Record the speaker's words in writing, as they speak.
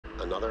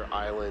another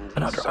island.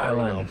 Another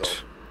island. Melville.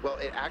 Well,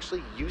 it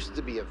actually used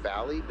to be a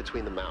valley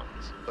between the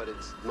mountains, but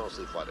it's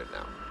mostly flooded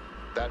now.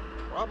 That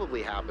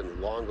probably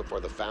happened long before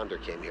the founder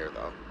came here,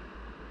 though.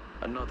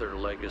 Another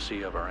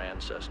legacy of our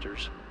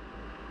ancestors.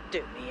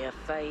 Do me a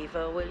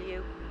favor, will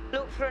you?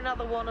 Look for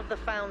another one of the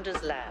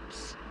founder's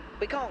labs.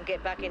 We can't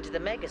get back into the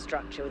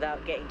megastructure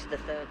without getting to the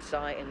third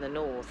site in the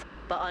north,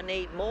 but I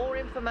need more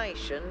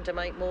information to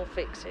make more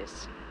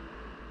fixes.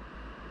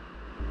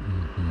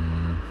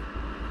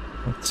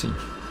 Let's see.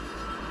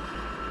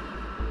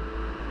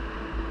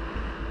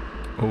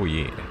 Oh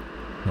yeah,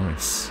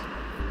 nice.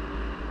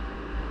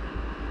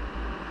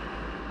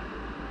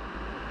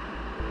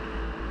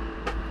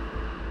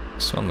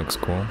 This one looks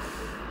cool.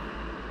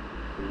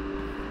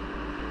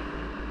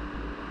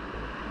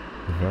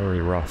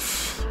 Very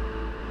rough.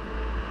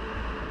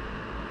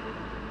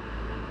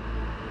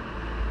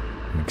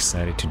 I'm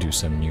excited to do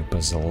some new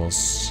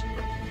puzzles.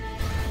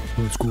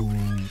 Let's go.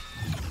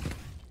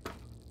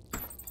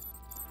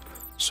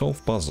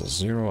 Solve puzzles,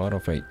 0 out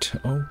of 8.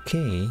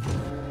 Okay.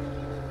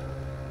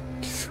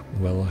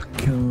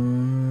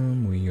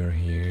 Welcome. We are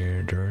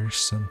here. There's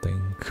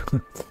something.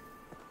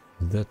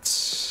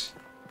 That's...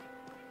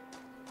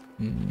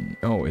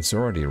 Oh, it's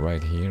already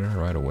right here,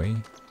 right away.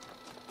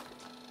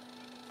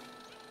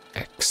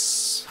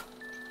 X.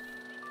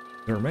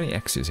 There are many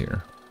X's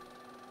here.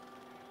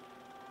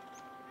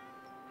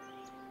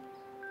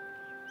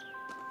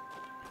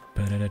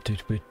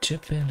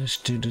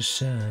 To the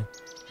side.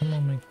 I'm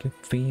gonna make you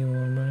feel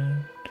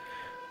alright.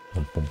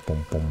 Boom, boom,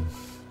 boom, boom.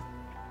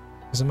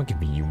 Cause I'm gonna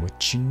give you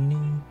what you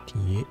need.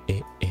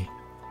 Yeah.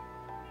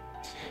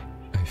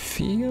 I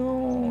feel...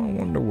 I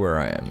wonder where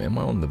I am. Am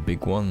I on the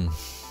big one?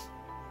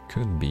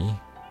 Could be.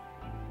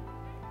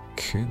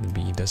 Could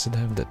be. Does it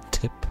have the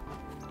tip?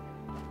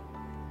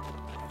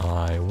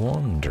 I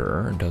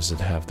wonder, does it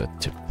have the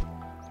tip?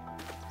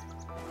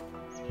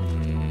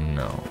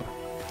 No.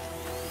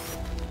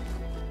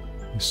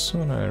 This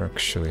one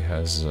actually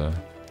has a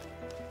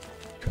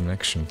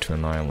connection to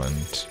an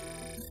island.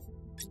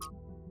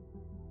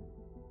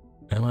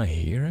 Am I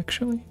here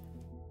actually?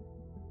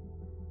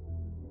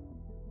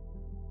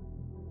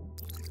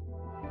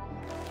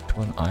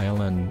 To an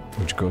island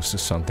which goes to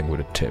something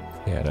with a tip.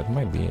 Yeah, that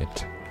might be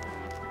it.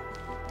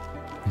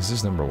 Is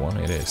this number 1?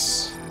 It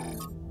is.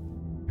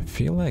 I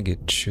feel like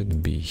it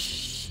should be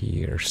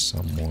here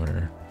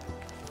somewhere.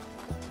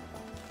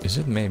 Is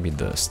it maybe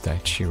the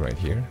statue right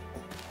here?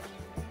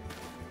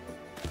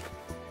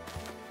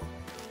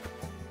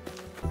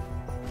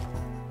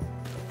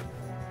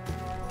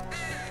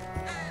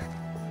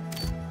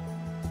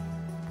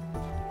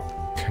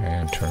 Okay,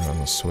 and turn on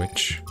the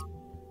switch.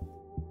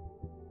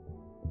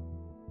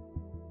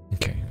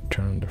 Okay,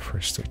 turn on the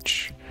first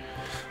switch.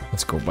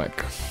 Let's go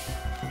back.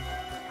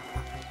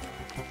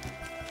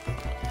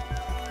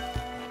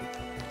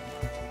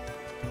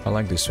 I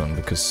like this one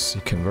because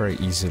you can very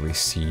easily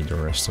see the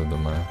rest of the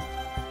map.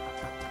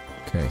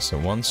 Okay, so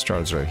one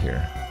starts right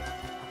here.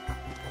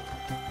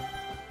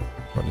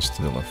 What is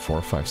to the left?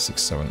 4, 5,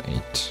 6, 7,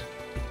 8.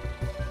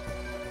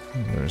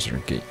 There's your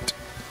gate.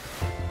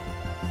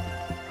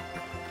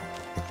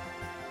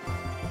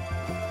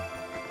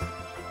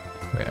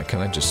 Wait, can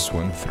I just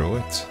swim through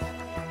it?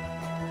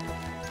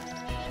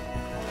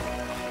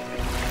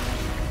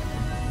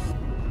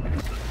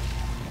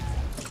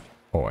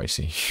 Oh, I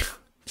see.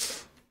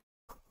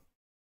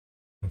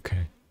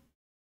 Okay.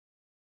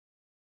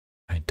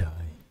 I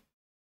die.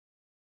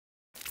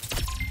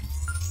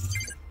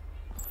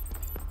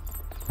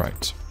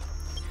 Right.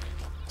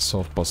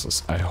 Solve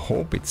puzzles. I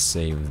hope it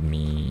saved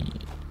me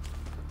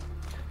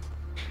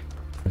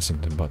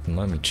pressing the button.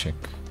 Let me check.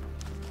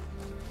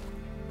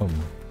 Dum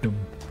dum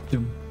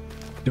dum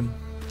dum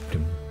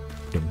dum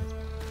dum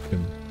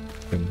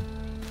dum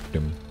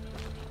dum.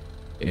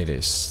 It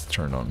is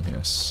turned on,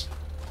 yes.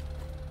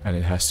 And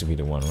it has to be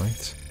the one,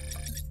 right?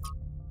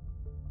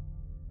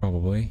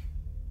 Probably.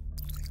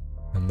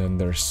 And then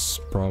there's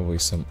probably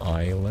some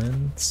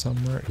island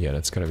somewhere. Yeah,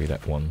 that's gotta be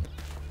that one.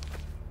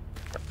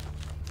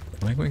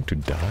 Am I going to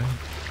die?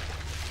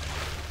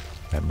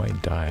 I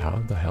might die.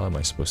 How the hell am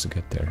I supposed to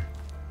get there?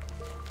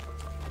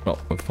 Well,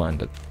 we'll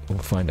find it. We'll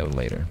find out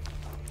later.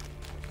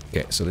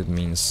 Okay, so that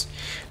means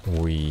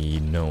we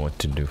know what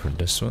to do for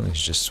this one.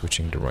 It's just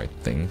switching the right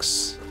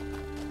things.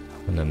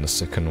 And then the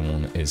second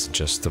one is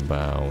just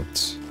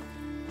about...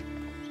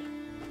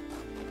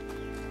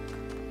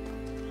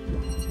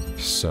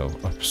 So,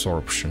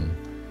 absorption.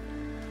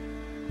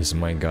 Is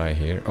my guy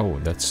here? Oh,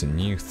 that's a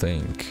new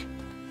thing.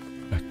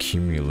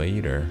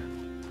 Accumulator.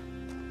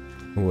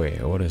 Wait,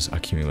 what is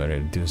accumulator?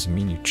 Does it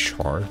mean you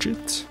charge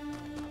it?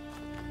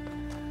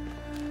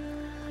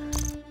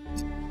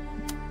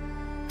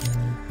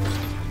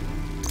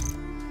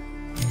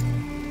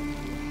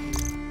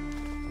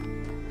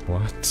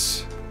 What?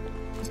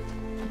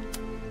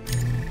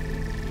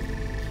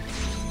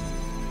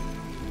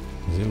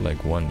 Is it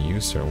like one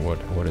use or what?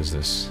 What is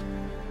this?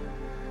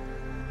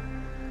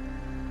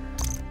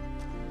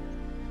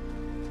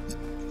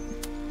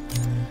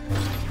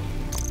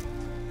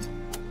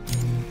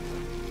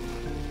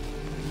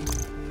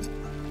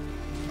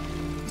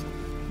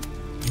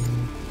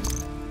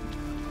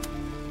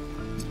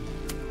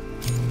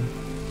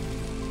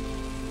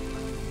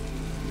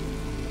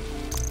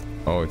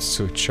 Oh, it's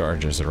 2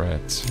 charges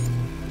red.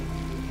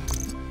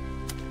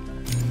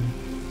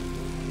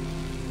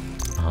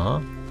 Huh?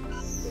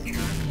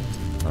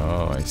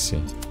 Oh, I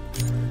see.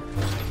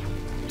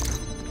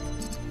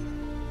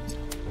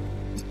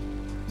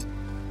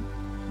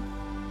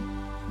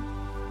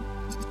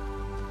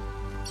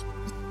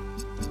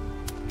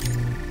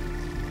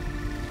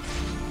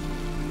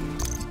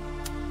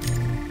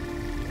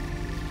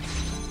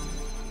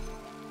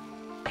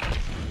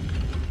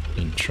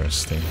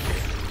 Interesting.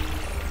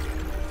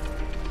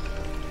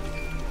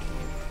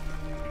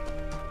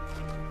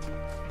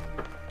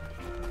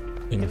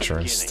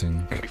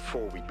 Interesting.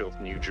 Before we built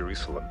New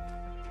Jerusalem,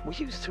 we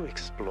used to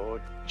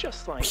explore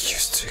just like this.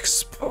 Used to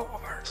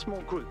explore.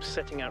 Small groups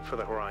setting out for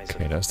the horizon.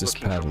 Okay, does this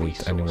looking path for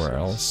lead anywhere resources,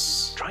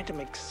 else? Trying to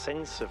make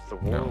sense of the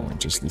No, world it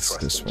just we've been leads to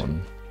thrust this into.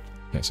 one.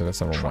 Okay, so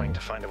that's number Trying 1. to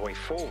find a way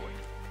forward.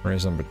 Where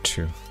is number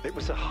 2? It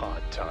was a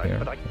hard time, Yeah,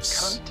 but I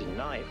it's- can't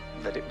deny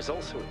that it was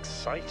also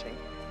exciting.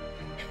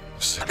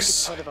 I think it's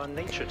 6. part of our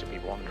nature to be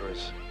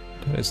wanderers.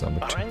 That is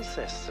number Our 2.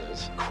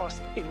 ancestors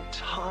crossed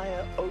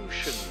entire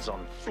oceans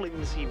on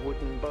flimsy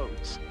wooden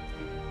boats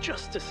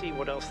just to see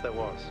what else there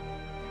was.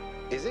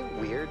 Is it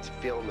weird to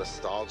feel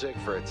nostalgic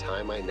for a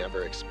time I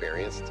never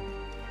experienced?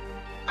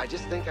 I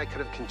just think I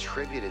could have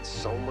contributed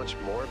so much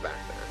more back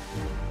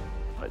then.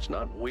 It's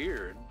not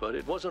weird, but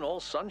it wasn't all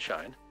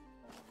sunshine.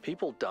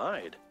 People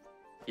died.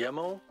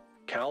 Yemo,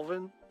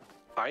 Calvin,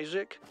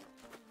 Isaac.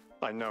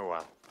 I know,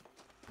 Al.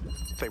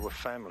 They were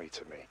family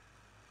to me.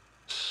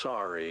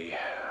 Sorry.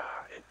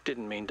 I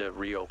didn't mean to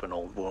reopen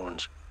old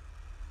wounds.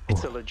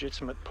 It's a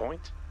legitimate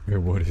point,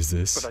 What is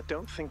this? but I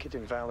don't think it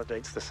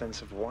invalidates the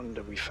sense of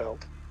wonder we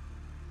felt.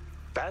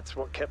 That's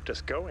what kept us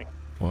going.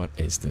 What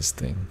is this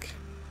thing?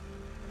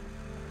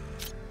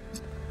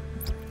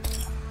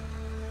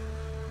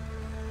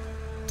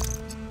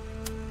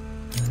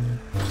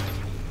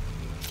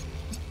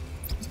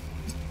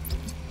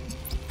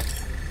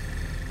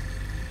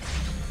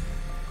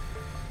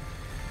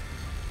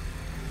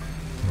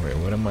 Wait,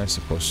 what am I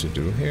supposed to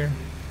do here?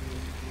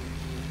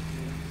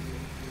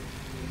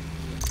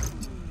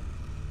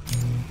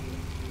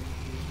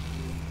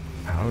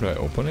 How do I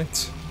open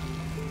it?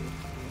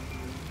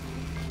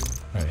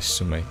 I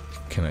assume I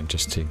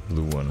just take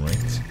blue one,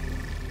 right?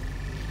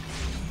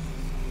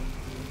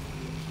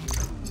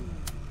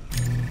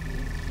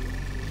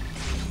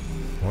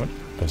 What?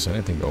 Does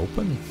anything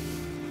open?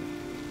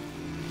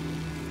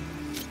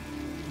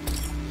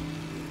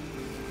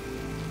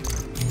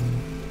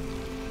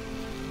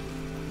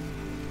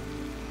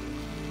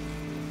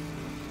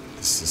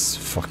 This is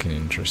fucking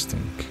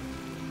interesting.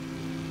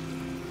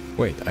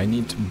 Wait, I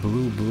need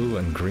blue, blue,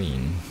 and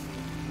green.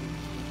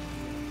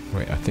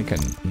 Wait, I think I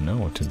know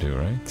what to do,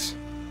 right?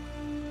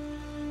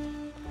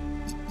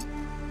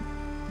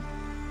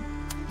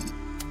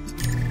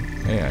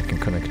 Yeah, I can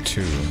connect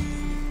 2.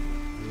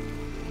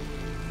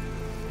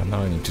 But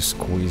now I need to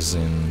squeeze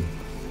in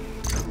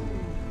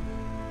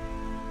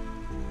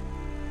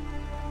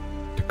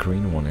the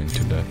green one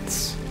into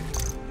that.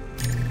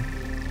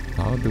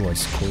 How do I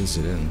squeeze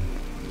it in?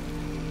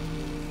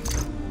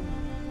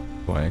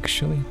 Do I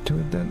actually do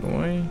it that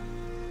way?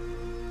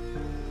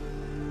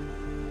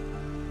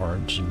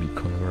 RGB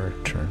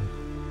converter.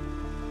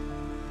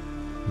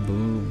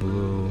 Blue,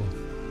 blue.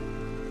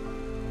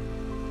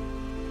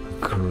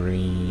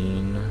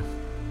 Green.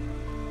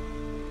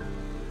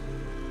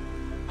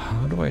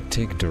 How do I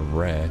take the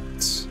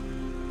reds?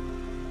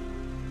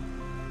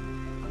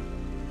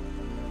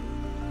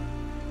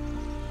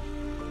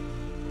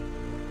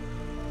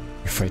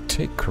 If I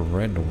take a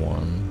red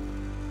one...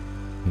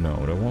 No,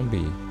 that won't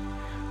be...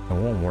 That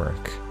won't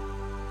work.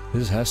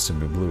 This has to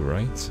be blue,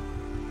 right?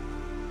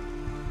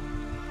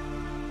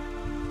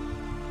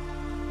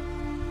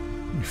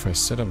 If I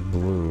set up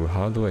blue,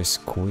 how do I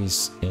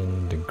squeeze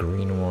in the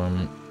green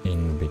one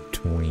in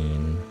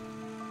between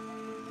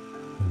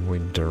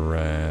with the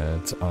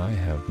red? I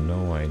have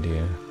no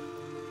idea.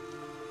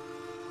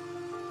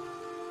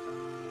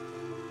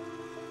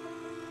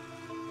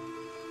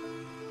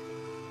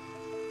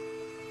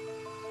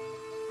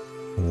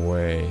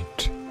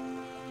 Wait.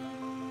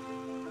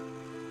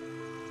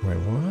 Wait,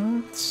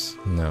 what?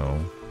 No.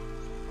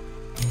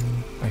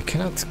 I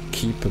cannot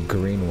keep a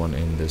green one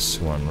in this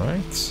one,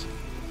 right?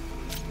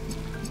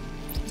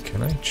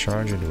 Can I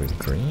charge it with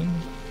green?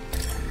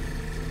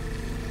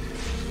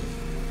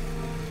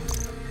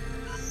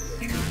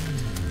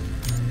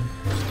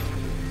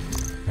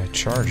 I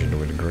charge it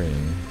with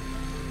green.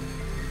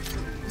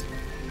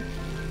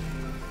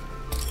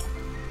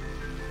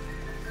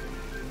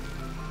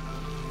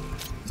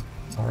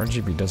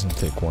 RGB doesn't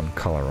take one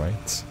color,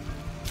 right?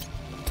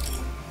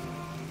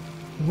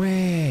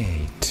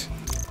 Wait!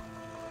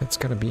 That's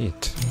gotta be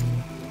it.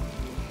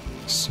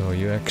 So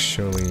you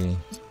actually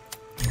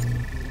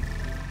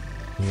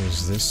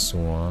use this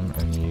one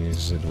and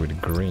use it with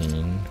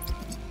green.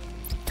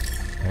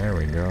 There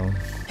we go.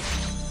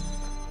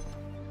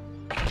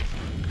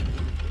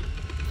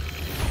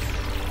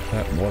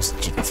 That was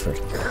the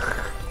trick.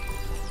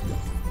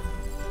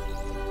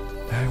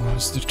 That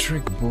was the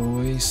trick,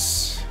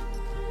 boys.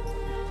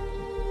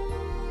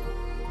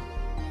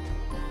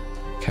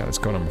 Okay, let's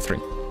go number 3.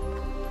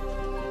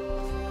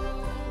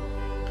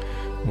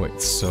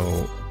 Wait, so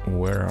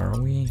where are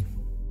we?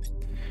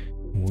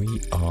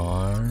 We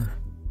are...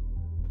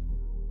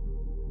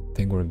 I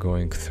think we're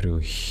going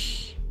through...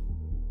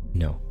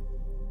 No.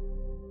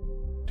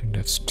 I think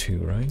that's 2,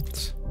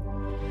 right?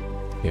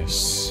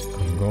 Yes,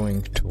 I'm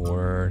going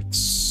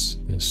towards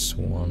this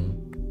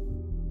one.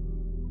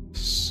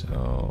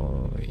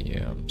 So,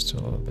 yeah, I'm still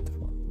a little bit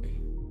far away.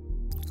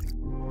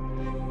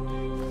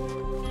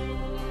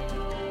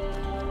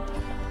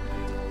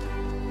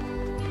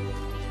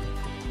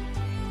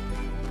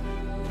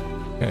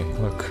 Hey,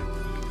 look.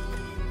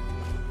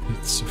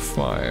 It's a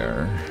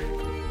fire.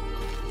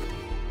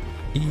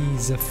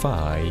 It's a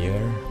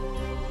fire.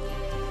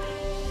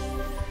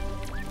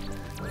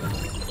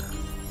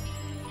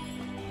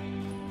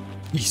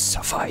 It's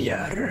a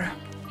fire.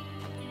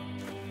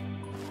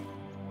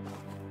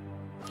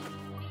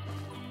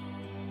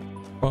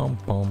 Pom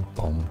pom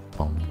pom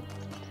pom.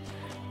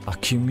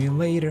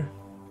 Accumulator.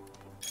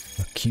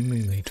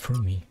 Accumulate for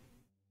me.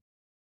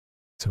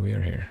 So we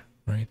are here,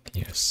 right?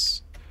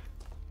 Yes.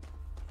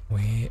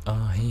 We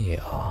are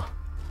here.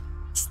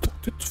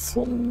 Started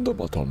from the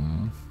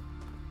bottom.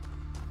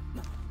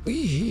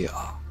 We here.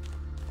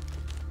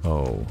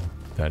 Oh,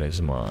 that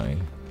is my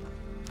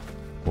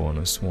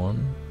bonus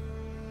one.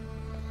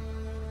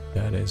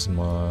 That is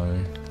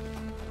my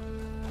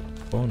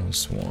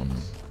bonus one.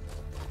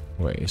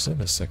 Wait, is that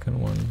the second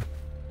one?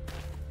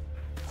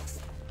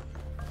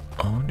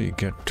 How do you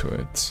get to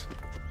it?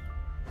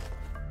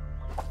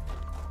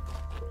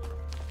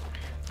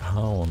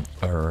 How on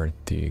earth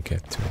do you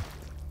get to it?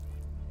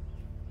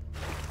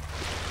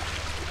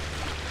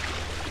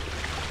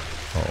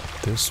 Oh,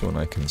 this one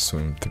I can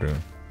swim through.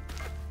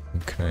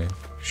 Okay,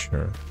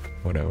 sure,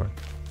 whatever.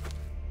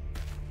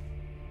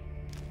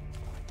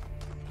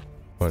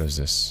 What is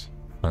this?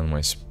 On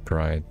my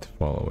sprite,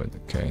 follow it,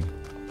 okay.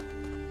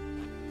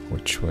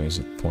 Which way is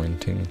it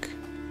pointing?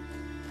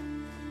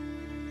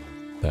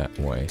 That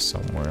way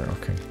somewhere,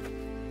 okay.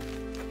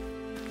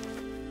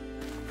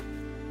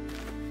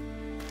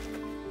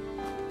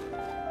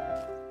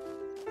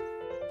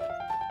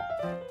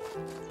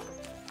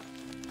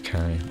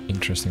 Okay,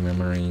 interesting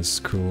memories,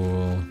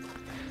 cool.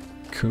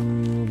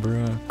 Cool,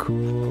 bruh,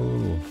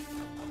 cool.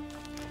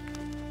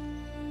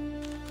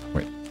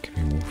 Wait, can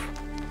we move?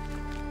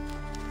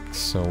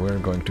 So we're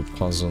going to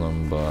puzzle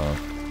number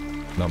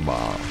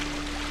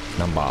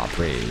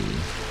 3.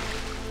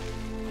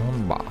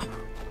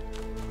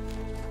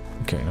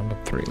 Okay, number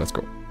 3, let's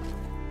go.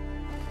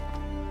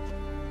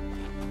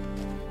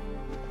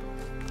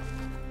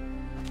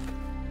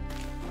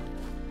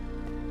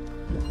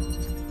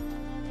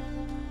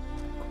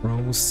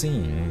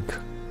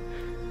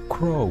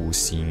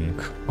 Crossing.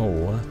 Oh,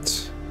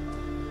 what?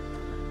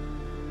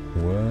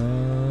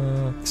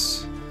 What?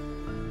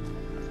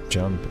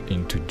 Jump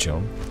into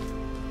jump.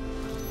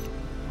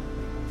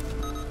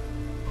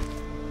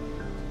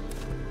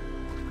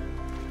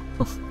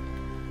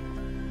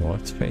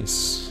 What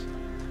face?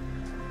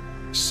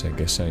 So I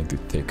guess I need to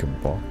take a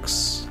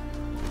box.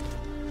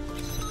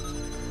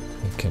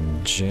 I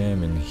can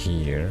jam in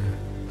here.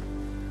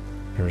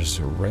 There's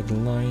a red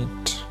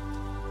light.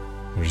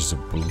 There's a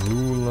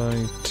blue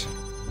light.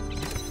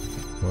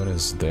 What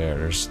is there?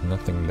 There's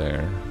nothing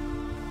there.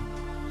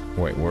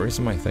 Wait, where is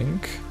my thing?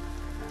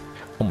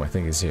 Oh, my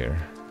thing is here.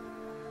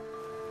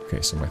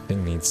 Okay, so my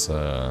thing needs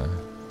a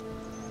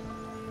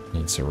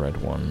red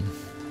one.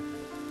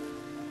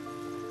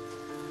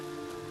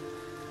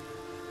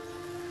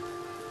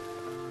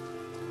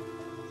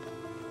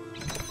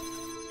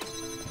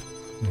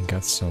 I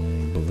got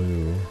some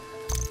blue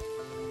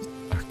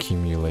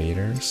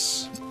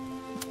accumulators.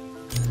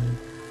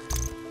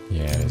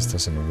 Yeah, this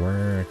doesn't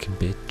work,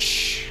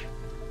 bitch.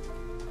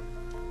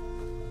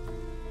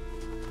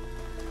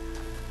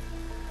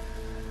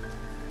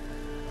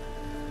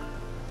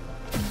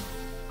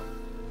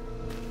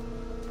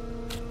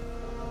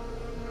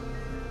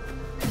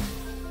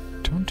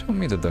 Don't tell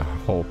me that the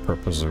whole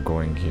purpose of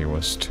going here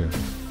was to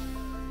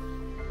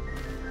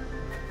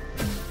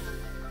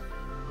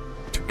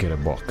get a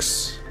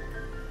box.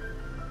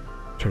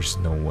 There's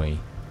no way.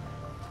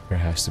 There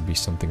has to be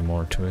something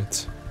more to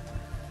it.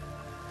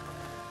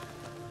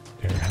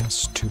 There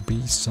has to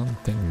be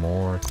something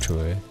more to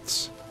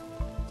it.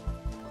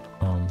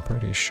 I'm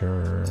pretty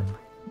sure.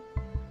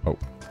 Oh.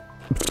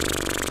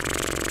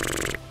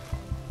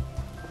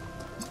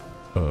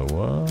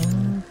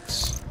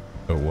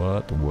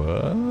 What?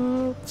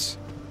 What?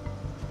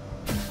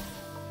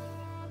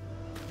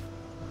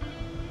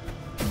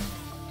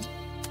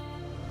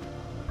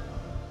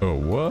 Oh,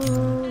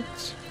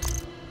 what?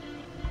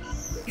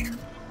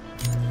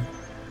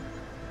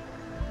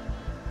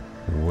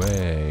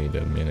 Wait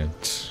a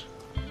minute.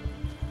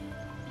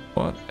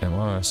 What am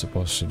I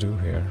supposed to do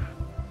here?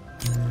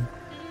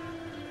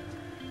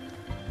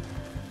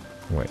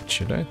 Wait,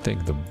 should I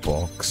take the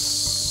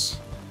box?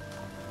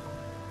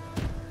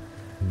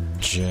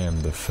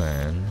 Jam the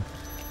fan.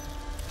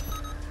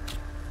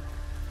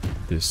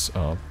 This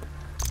up.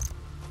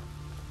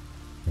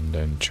 And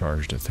then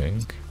charge the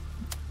thing.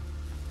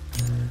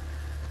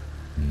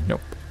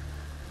 Nope.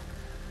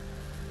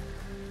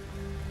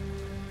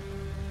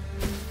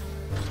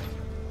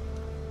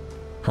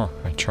 Huh,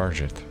 I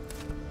charge it.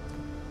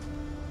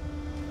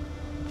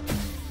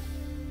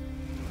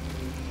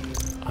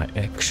 I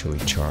actually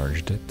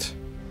charged it.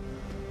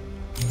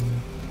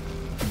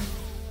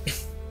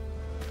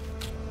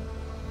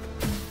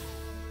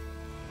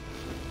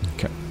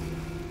 Okay.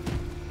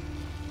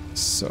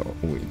 So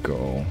we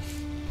go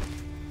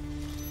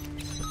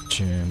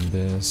jam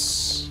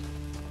this,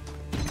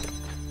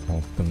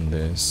 open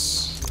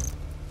this,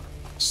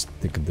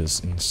 stick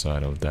this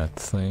inside of that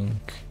thing.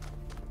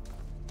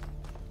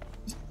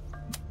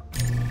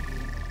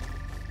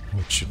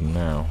 Which should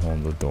now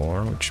hold the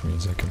door, which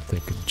means I can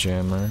take a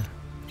jammer.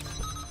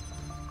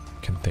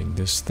 Can take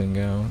this thing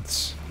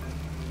out.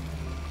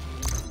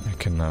 I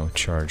can now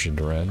charge it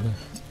red.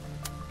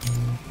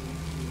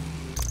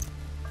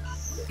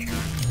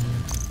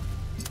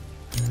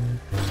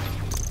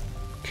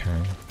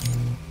 Okay.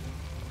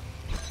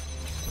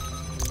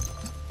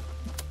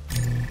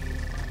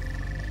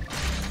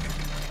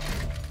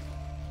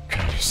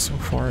 Okay, so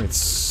far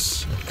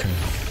it's okay.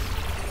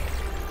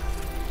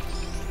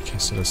 Okay,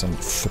 so there's some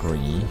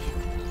 3.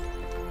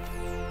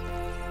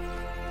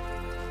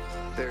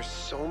 There's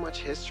so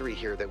much history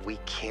here that we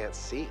can't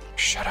see.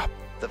 Shut up.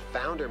 The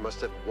founder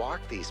must have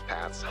walked these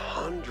paths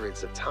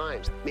hundreds of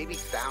times, maybe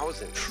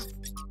thousands.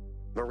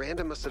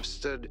 Miranda must have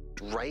stood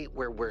right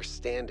where we're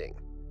standing.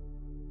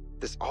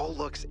 This all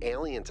looks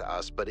alien to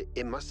us, but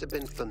it must have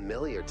been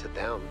familiar to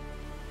them.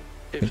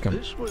 If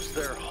this was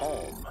their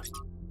home,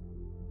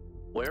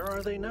 where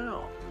are they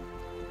now?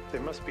 They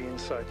must be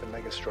inside the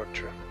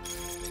megastructure,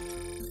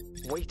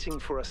 waiting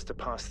for us to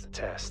pass the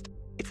test.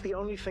 It's the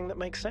only thing that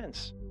makes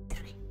sense.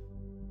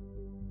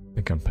 I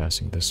think I'm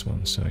passing this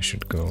one, so I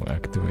should go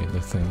activate the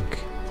thing.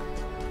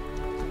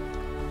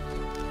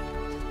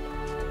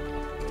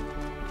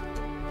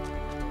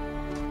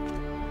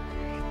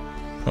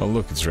 Oh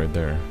look, it's right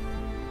there.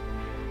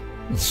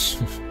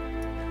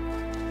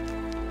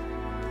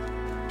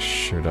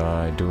 Should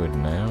I do it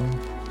now?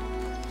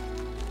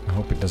 I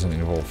hope it doesn't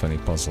involve any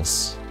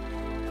puzzles.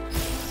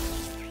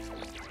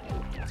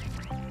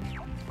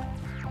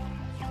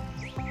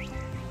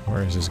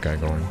 Where is this guy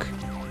going?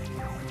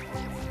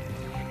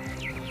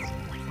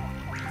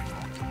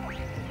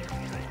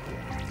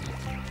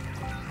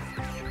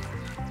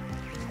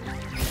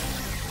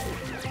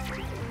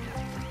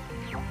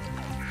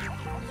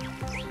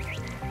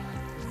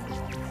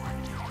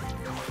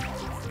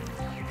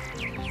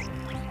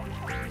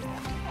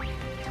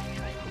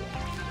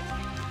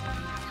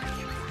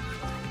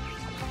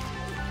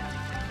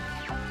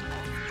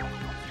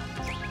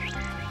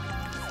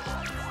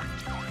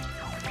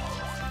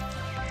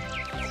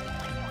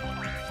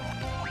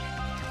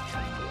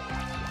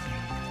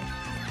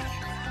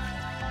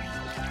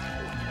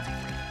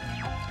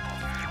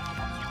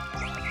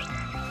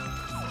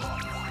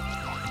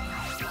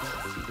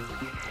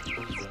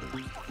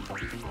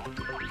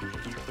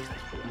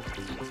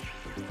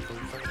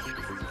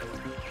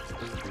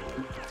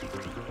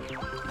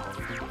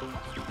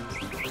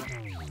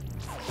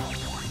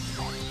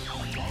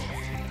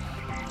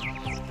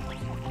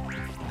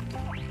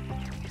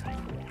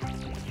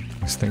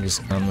 This thing is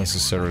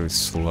unnecessarily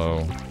slow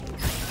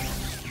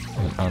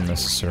and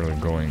unnecessarily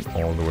going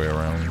all the way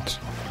around.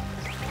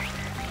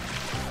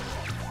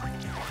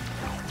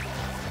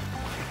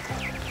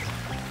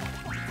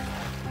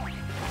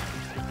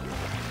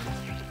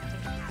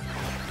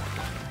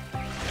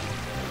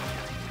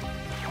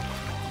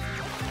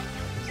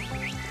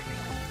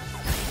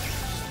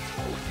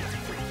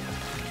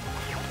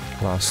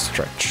 Last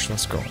stretch,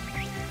 let's go.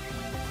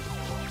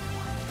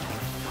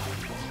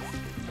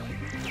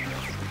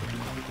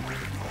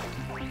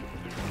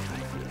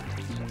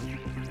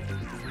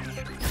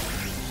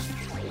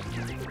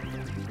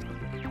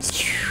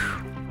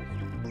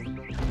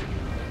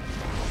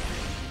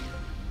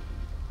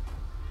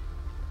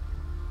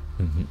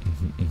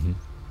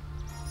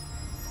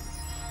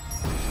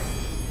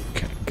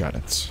 Okay, got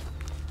it.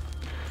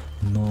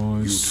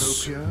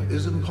 Nice. Utopia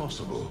is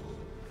impossible,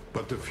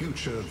 but the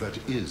future that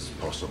is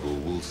possible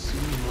will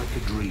seem like a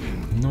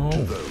dream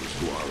to those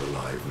who are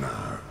alive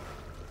now.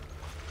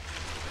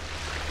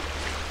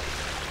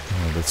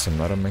 Oh, that's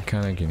another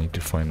mechanic. You need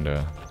to find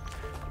the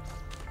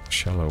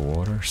shallow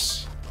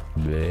waters.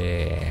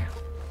 Bleh.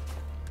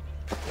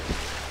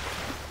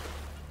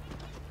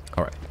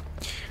 Alright.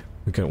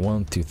 We got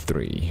 1, 2,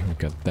 3. We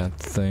got that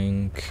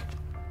thing.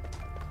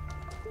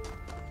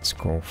 Let's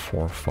go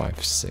 4,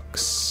 5,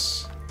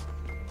 6.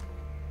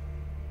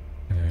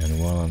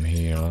 And while I'm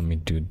here, let me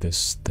do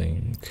this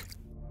thing.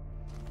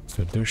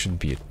 So there should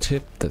be a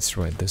tip. That's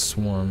right, this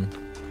one.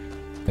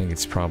 I think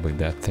it's probably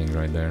that thing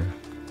right there.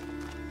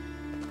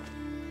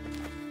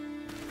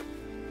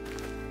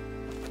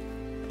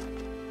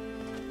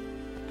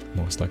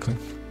 Most likely.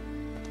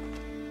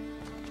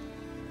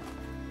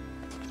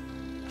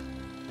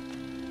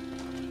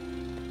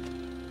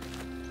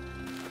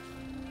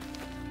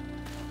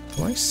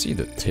 Do I see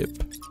the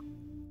tip?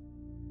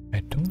 I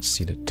don't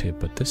see the tip,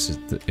 but this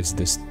is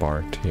this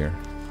part here.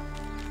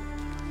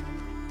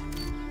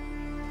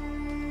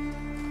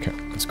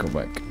 let's go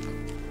back.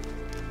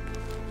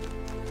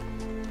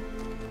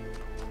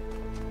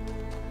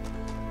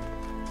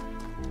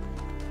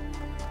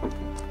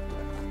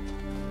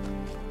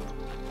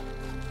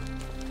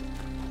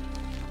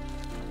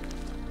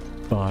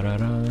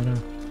 Ba-da-da-da,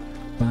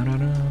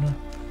 ba-da-da-da,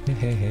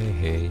 hey, hey,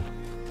 hey,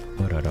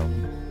 ba-da-dum.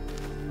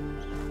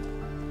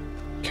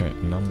 Okay,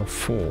 number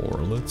 4,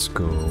 let's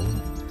go.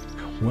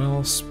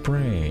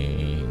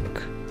 Wellspring.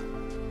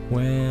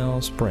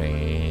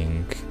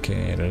 Wellspring.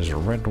 Okay, there's a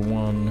red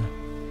one.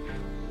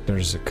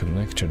 There's a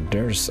connector.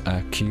 There's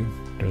Aki.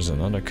 There's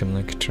another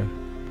connector.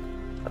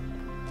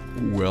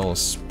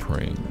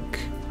 Wellspring.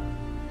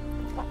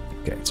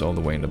 Okay, it's all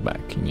the way in the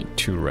back. You need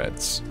 2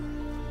 reds.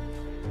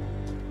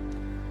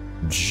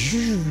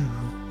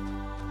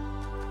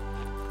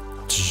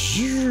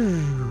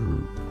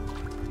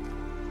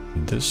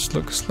 This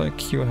looks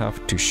like you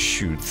have to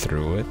shoot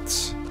through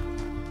it.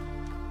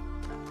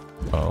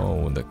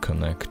 Oh, the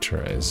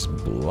connector is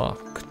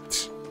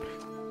blocked.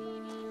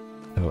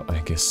 Oh, I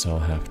guess I'll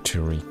have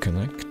to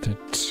reconnect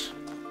it.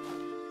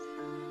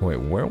 Wait,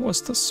 where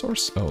was the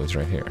source? Oh, it's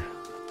right here.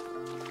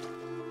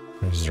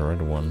 There's the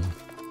red one.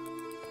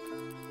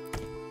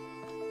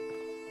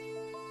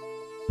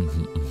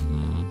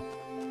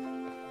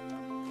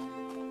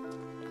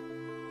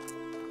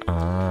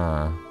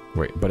 Ah,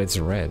 wait, but it's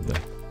red.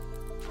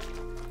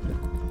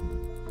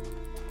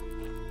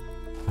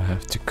 I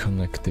have to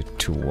connect it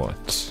to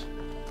what?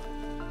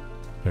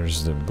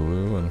 There's the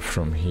blue, and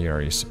from here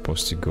are you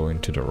supposed to go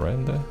into the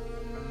red?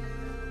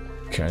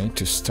 Okay, I need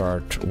to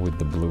start with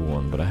the blue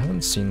one, but I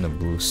haven't seen the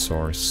blue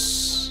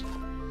source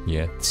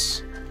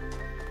yet.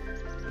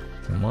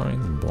 Am I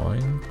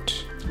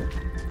blind?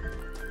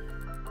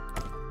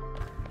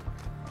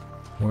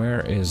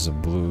 Where is the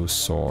blue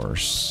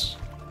source?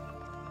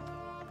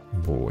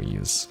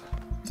 Boys.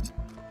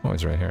 Oh,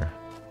 it's right here.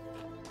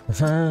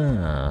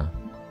 Aha!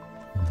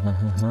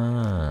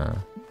 Aha!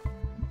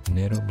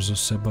 Nerob zo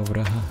seba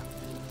vraha.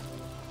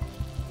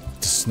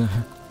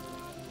 Snaha.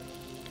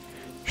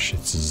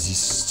 Všetci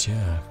zistia,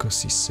 ako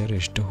si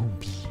sereš do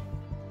hubí.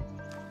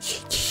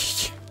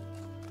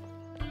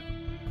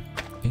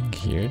 Think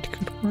here it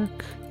could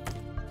work?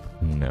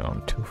 No,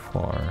 I'm too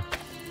far.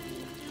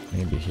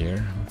 Maybe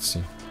here, let's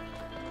see.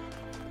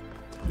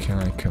 Can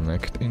I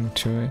connect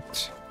into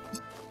it?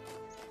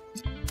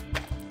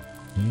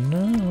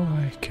 No,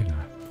 I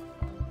cannot.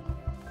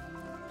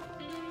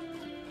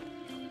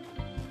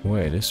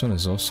 Wait, this one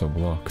is also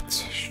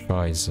blocked.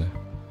 Scheiße.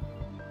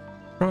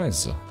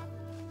 Scheiße.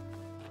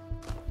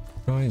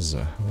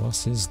 Scheiße.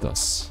 What is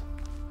this?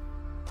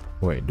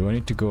 Wait, do I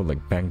need to go like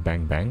bang,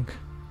 bang, bang?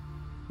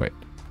 Wait.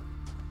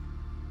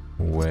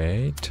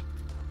 Wait.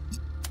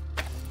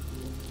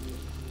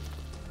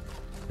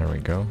 There we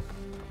go.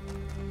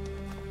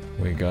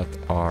 We got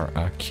our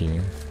Aki.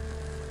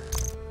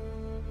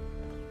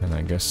 And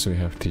I guess we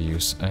have to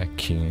use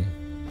Aki.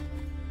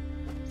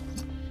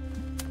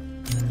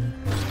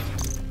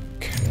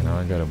 Okay, now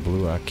I got a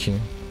blue Aki.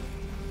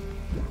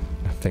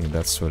 I think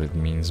that's what it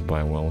means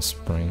by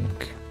Wellspring.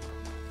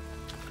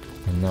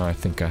 And now I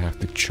think I have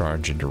to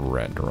charge it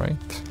red,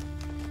 right?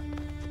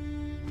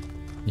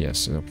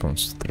 Yes, it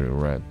opens through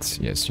red.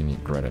 Yes, you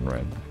need red and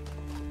red.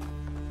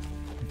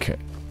 Okay.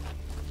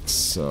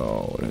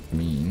 So, that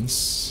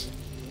means...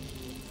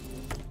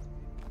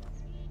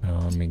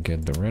 let me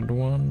get the red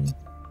one.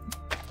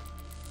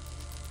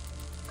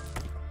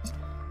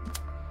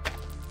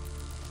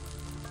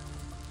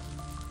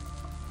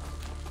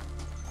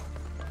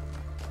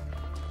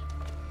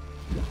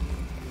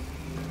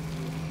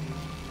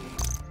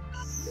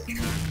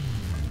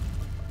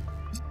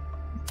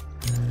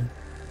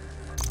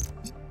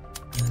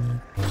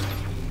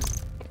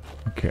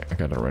 Okay, I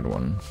got a red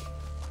one.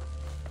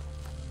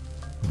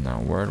 Now,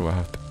 where do I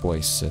have to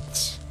place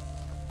it?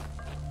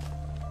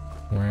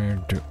 Where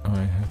do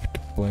I have to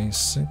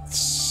place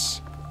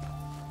it?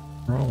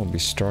 Probably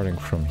starting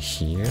from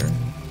here.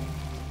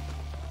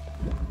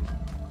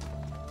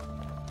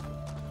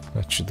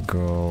 That should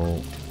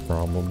go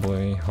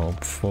probably,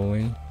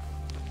 hopefully,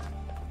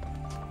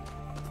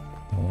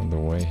 all the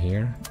way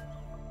here.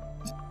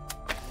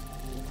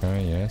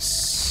 Okay,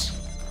 yes.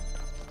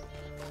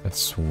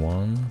 That's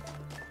one.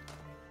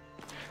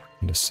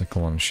 And the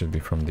second one should be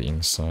from the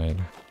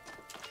inside.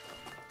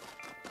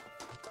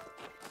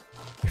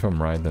 If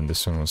I'm right, then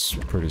this one was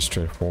pretty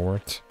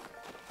straightforward.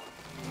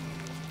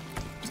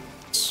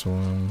 This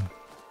one...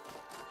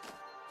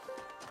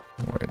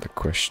 Wait, the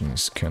question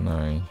is, can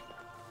I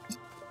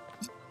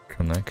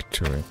connect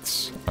to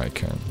it? I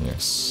can,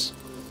 yes.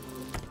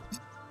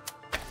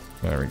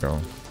 There we go.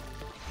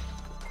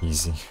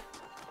 Easy.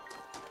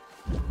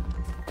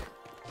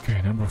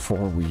 Okay, number 4,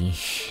 we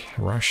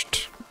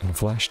rushed and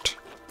flashed.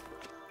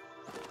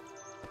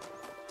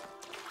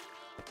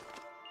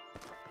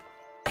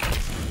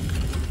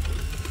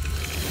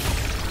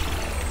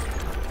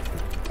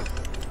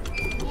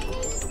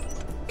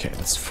 Okay,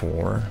 that's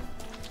 4.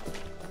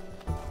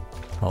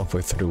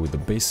 Halfway through with the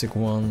basic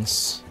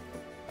ones.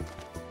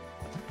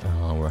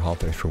 We're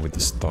halfway through with the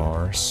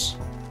stars.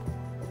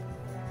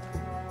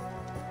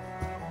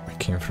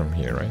 came from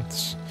here,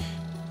 right?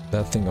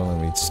 That thing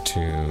only leads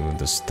to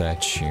the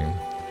statue,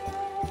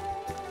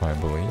 I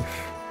believe.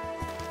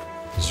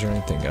 Is there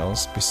anything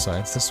else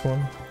besides this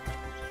one?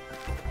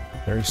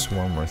 There is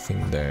one more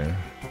thing there.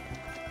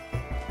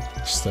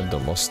 Is that the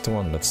lost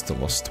one? That's the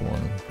lost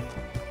one.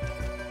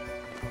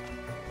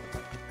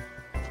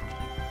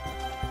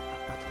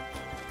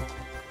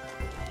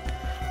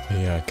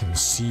 Yeah, I can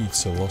see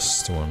it's a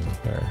lost one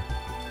there.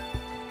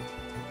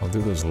 I'll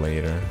do those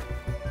later.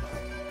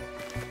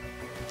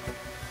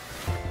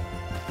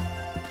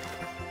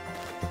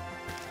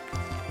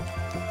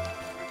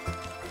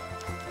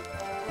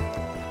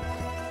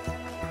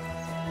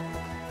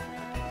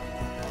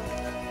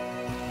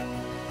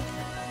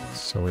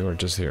 So we were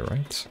just here,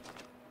 right?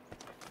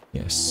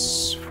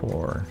 Yes,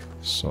 4.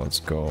 So let's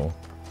go.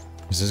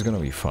 Is this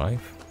gonna be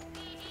 5?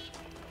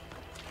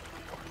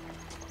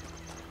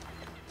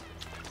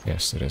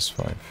 Yes, it is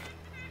 5.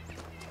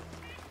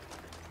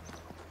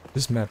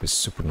 This map is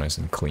super nice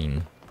and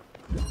clean.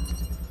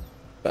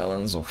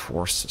 Balance of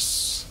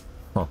forces.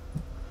 Huh.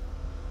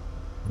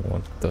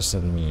 What does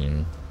that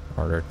mean?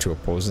 Are there 2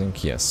 opposing?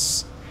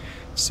 Yes.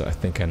 So I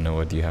think I know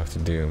what you have to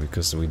do,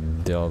 because we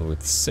dealt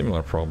with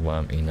similar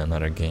problem in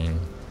another game.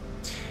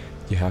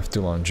 You have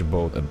to launch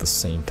both at the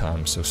same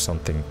time so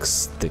something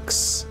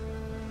sticks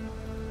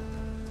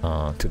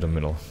to the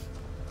middle.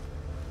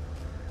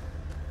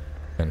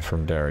 And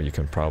from there you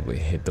can probably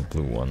hit the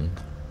blue one.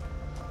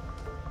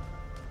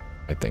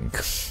 I think.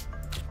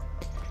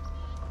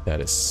 That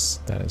is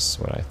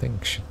what I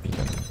think should be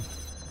done.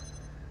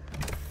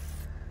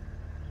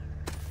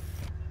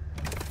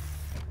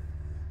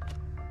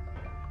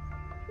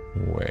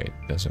 Wait,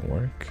 doesn't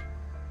work?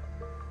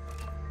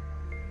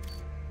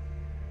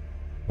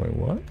 Wait,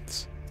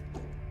 what?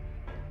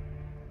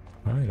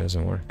 Oh, it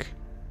doesn't work.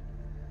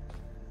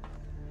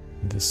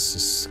 This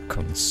is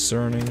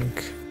concerning.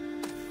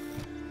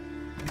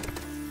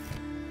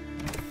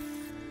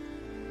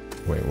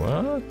 Wait,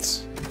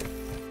 what?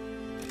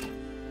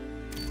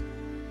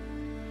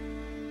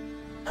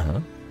 Huh?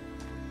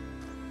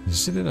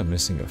 Is it that I'm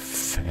missing a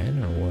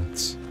fan or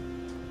what?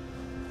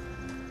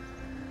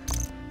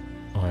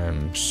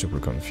 I'm super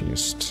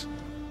confused.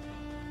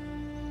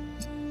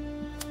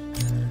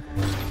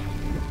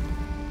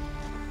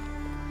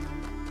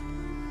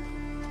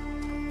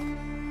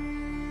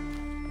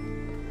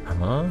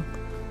 Huh?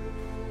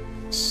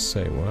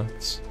 Say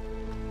what?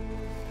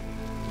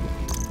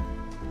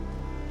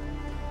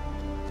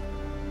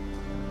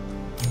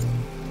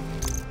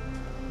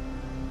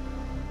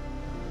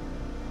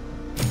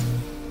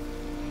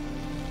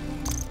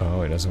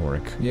 Oh, it doesn't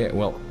work. Yeah,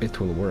 well, it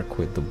will work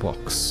with the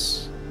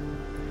box.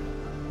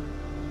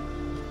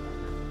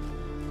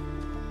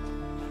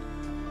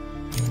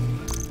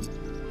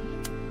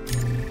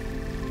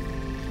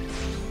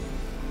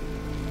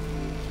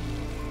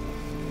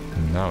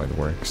 Now it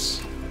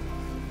works.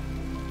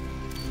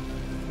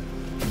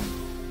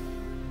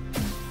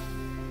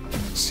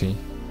 See?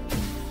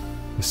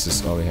 This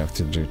is all you have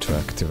to do to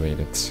activate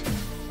it.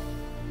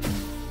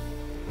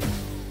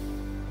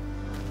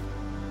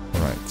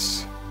 Right.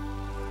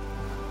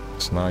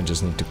 So now I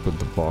just need to put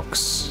the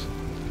box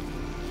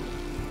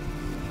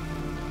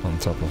on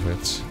top of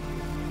it.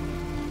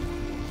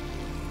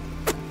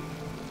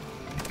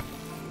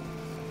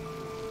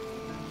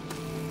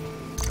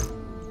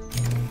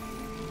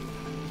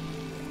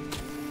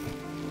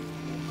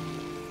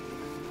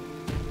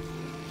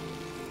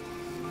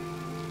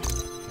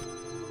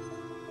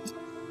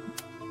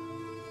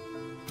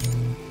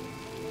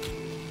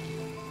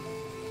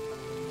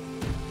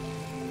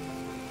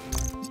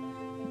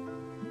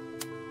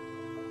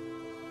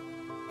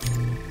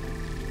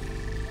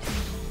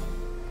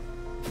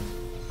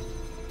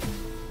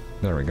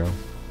 There we go.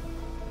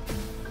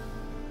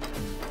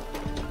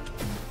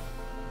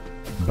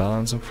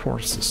 Balance of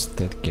forces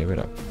that gave it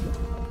up.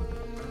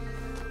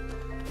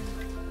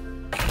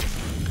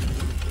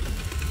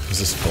 Is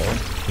this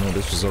 4? No,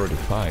 this was already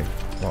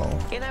 5. Wow.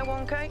 You know,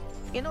 1K,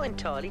 you're not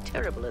entirely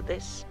terrible at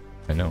this.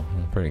 I know,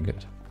 I'm pretty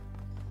good.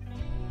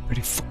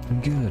 Pretty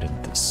fucking good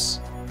at this.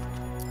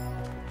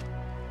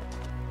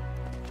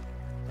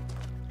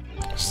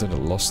 Is that a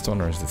lost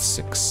one or is it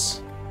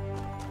 6?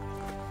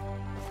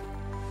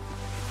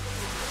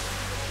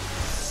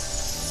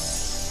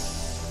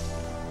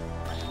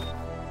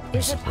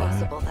 Is it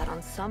possible that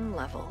on some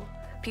level,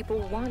 people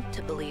want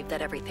to believe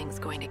that everything's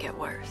going to get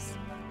worse?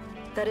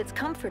 That it's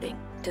comforting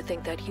to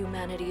think that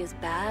humanity is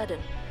bad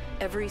and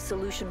every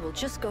solution will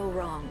just go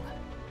wrong?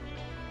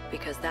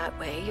 Because that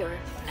way you're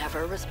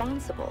never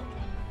responsible.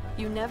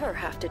 You never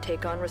have to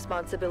take on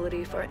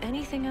responsibility for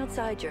anything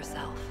outside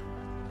yourself.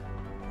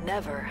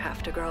 Never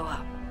have to grow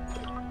up.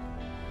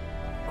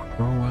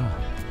 Grow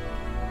up.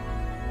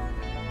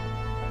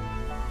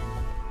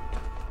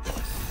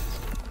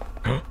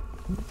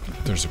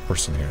 There's a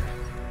person here.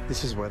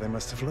 This is where they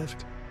must have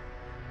lived.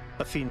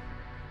 Athena.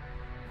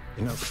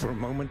 You know, for a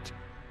moment.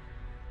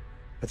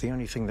 But the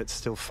only thing that's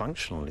still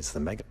functional is the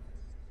mega.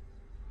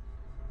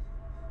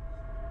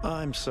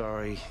 I'm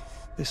sorry.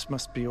 This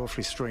must be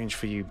awfully strange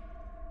for you.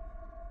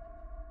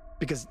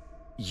 Because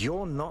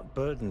you're not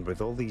burdened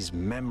with all these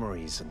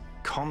memories and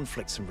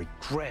conflicts and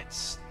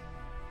regrets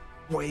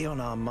weigh on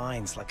our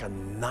minds like a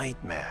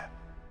nightmare.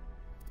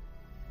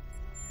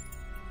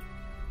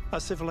 Our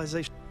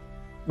civilization,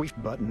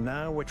 but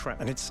now we're trapped,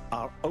 and it's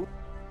our own.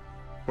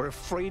 We're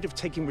afraid of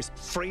taking risks,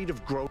 afraid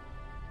of growth.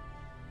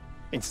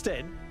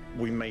 Instead,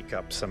 we make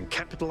up some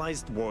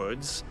capitalized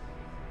words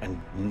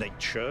and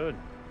nature and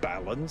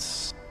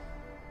balance.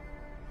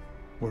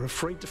 We're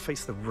afraid to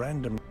face the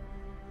random,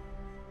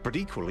 but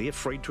equally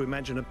afraid to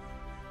imagine a...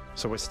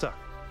 So we're stuck.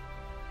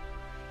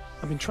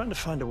 I've been trying to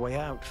find a way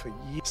out for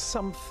years.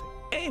 Something,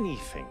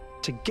 anything,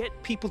 to get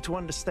people to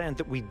understand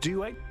that we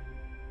do act,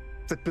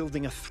 that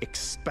building a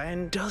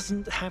expand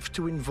doesn't have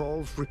to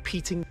involve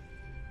repeating.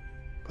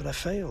 But I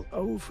failed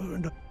over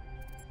and over.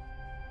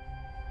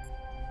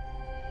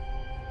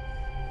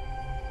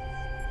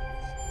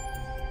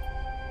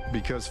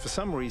 Because for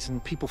some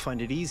reason, people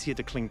find it easier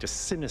to cling to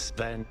cynicism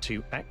than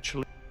to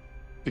actually...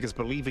 Because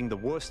believing the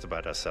worst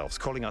about ourselves,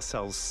 calling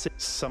ourselves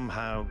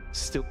somehow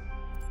still...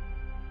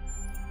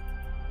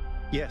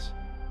 Yes.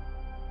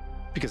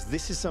 Because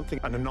this is something,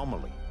 an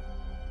anomaly.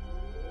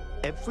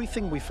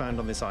 Everything we found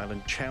on this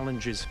island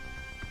challenges...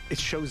 It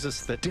shows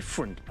us the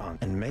different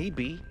and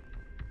maybe...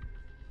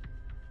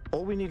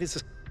 All we need is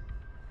a...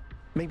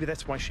 Maybe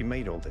that's why she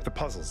made all this. The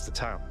puzzles, the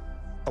tower.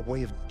 A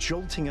way of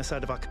jolting us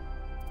out of our...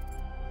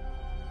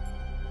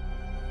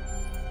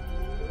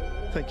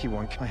 Thank you,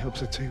 Wonk. I hope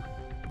so too.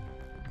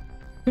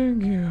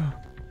 Thank you.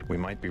 We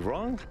might be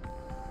wrong.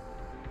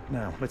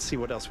 Now, let's see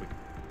what else we...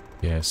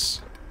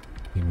 Yes.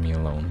 Leave me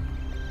alone.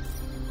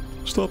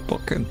 Stop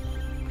talking.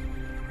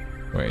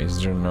 Wait,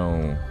 is there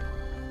no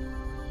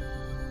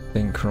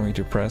thing for me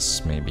to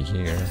press? Maybe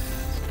here.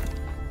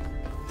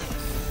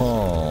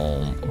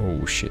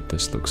 Oh shit,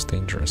 this looks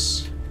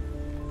dangerous.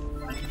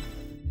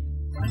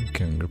 You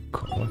can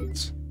recall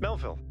it.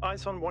 Melville,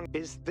 eyes on one.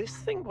 Is this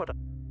thing what...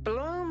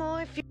 Blow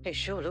my It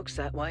sure looks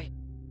that way.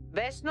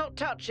 Best not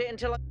touch it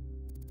until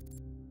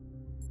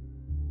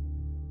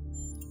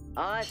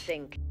I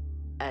think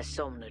a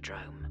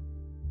somnodrome.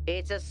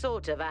 It's a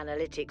sort of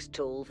analytics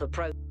tool for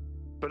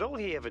But all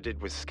he ever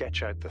did was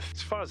sketch out the...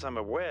 As far as I'm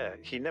aware,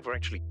 he never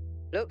actually...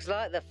 Looks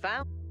like the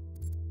found...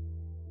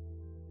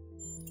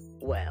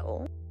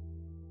 Well,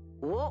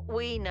 what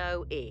we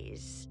know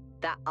is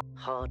that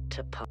hard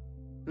to put.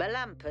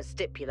 Melampa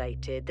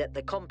stipulated that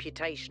the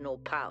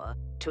computational power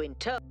to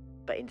interpret...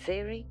 But in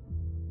theory,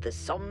 the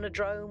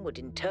somnodrome would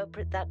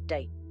interpret that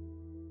date.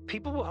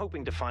 People were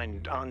hoping to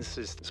find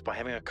answers by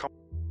having a...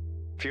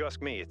 If you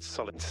ask me, it's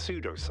solid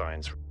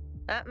pseudoscience.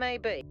 That may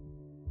be.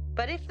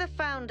 But if the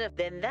founder,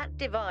 then that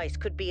device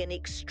could be an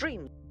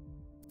extreme...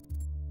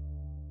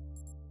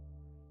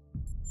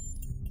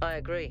 I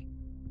agree.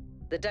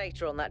 The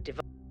data on that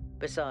device...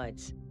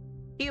 Besides,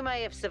 you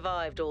may have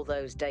survived all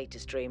those data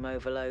stream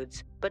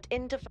overloads, but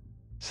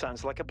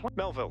Sounds like a plan.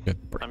 Melville,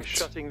 I'm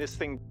shutting this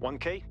thing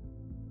 1K.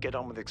 Get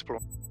on with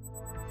exploring.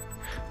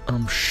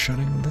 I'm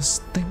shutting this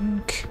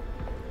thing.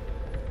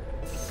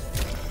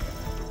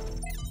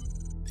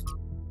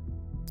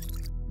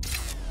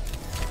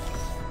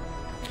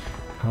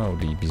 How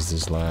deep is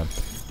this lab?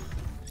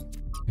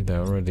 Did I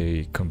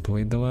already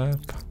complete the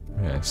lab?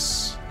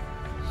 Yes.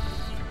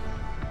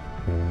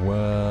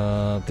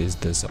 What is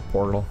this? A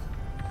portal?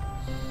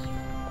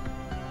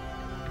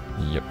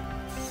 Yep.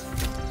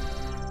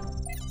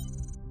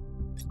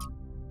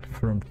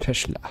 From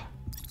Tesla.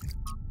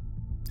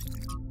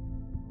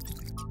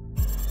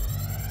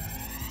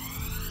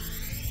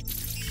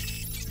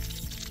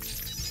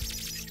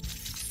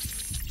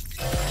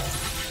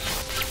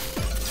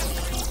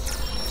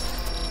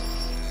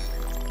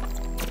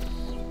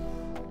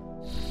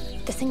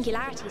 The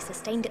singularity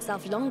sustained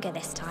itself longer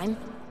this time.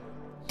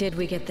 Did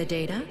we get the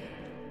data?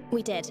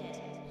 We did.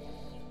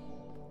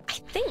 I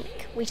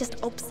think we just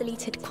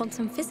obsoleted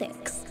quantum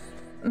physics.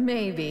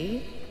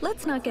 Maybe.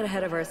 Let's not get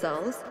ahead of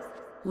ourselves.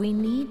 We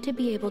need to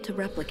be able to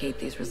replicate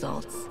these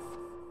results.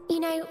 You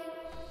know,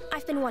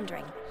 I've been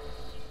wondering.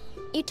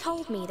 You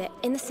told me that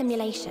in the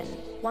simulation,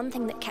 one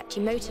thing that kept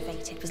you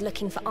motivated was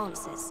looking for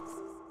answers.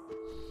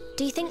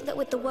 Do you think that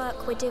with the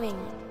work we're doing,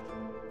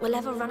 we'll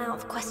ever run out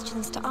of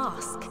questions to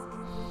ask?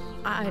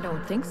 I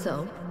don't think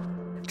so.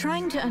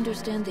 Trying to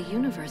understand the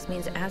universe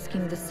means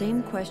asking the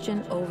same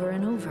question over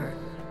and over.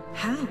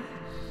 How?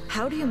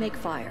 How do you make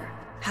fire?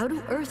 How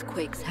do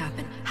earthquakes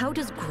happen? How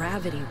does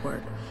gravity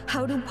work?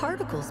 How do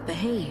particles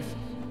behave?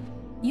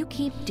 You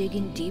keep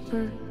digging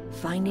deeper,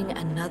 finding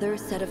another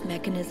set of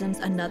mechanisms,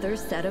 another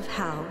set of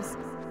hows.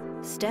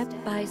 Step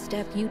by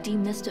step, you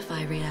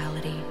demystify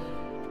reality.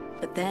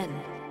 But then,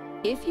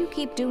 if you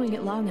keep doing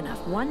it long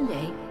enough, one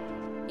day,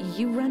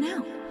 you run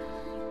out.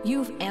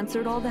 You've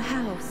answered all the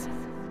hows.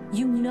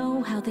 You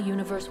know how the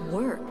universe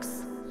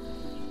works.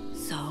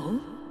 So,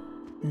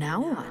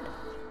 now what?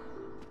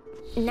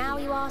 Now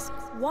you ask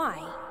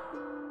why?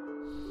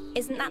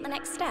 Isn't that the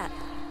next step?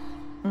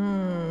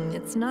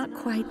 It's not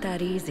quite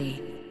that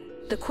easy.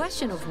 The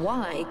question of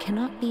why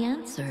cannot be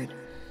answered.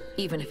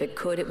 Even if it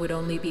could, it would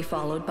only be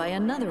followed by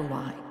another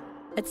why.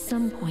 At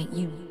some point,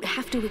 you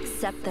have to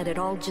accept that it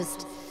all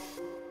just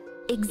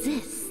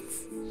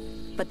exists.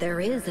 But there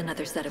is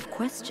another set of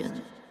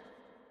questions.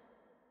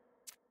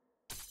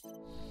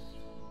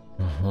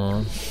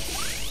 Uh-huh.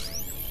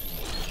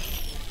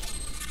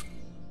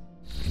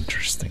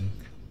 Interesting.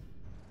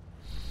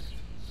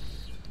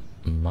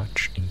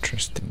 Much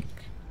interesting.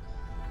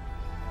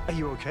 Are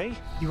you okay?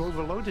 You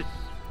overloaded.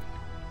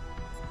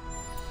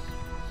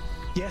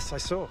 Yes, I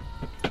saw.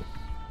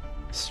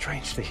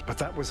 Strangely, but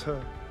that was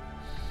her.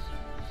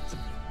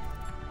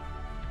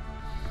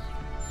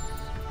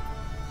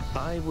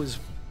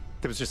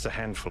 There was just a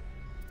handful.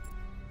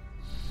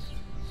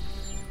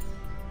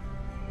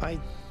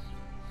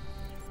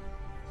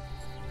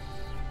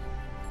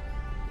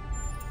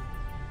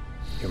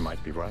 You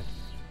might be right.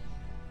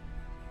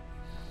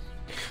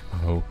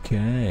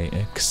 Okay,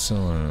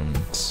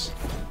 excellent.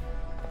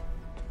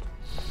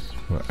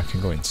 Well, I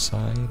can go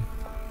inside.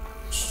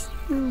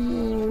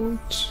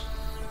 What?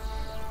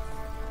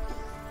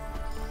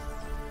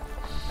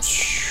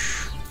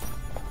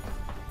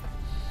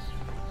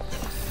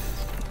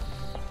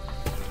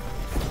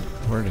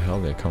 Where the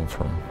hell did they come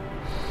from?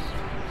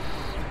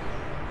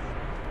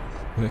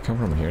 Did they come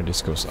from here?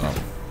 This goes up.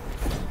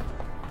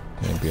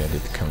 Maybe I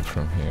did come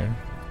from here.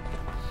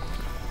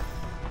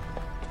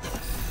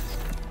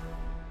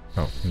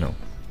 Oh, no.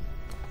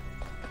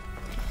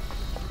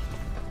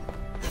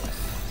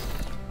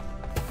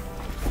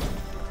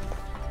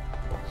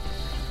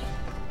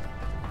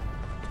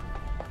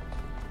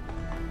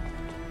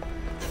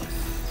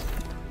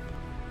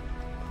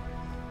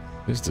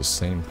 This is the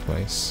same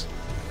place.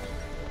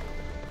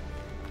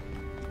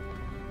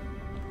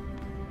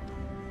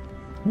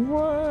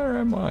 Where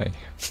am I?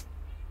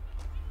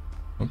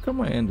 How come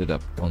I ended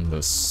up on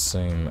the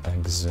same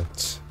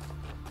exit?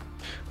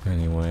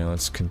 Anyway,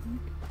 let's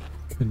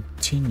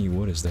continue.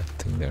 What is that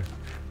thing there?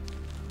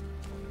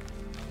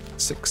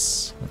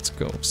 6. Let's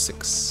go.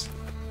 6.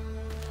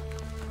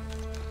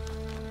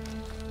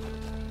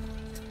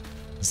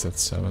 Is that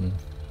 7?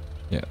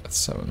 Yeah, that's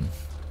 7.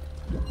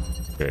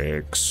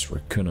 X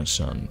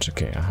reconnaissance.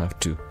 Okay, I have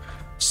to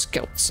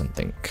scout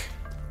something.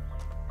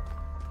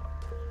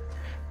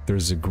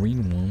 There's a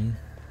green one.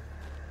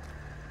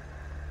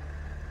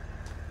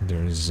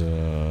 There's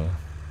a...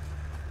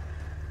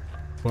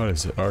 What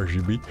is it?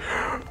 RGB?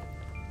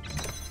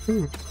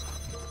 Oh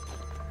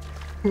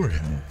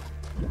yeah.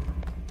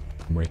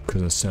 Wait,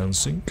 cause the sound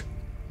sync.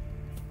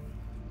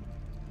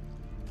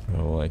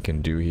 All I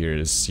can do here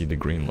is see the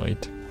green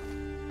light.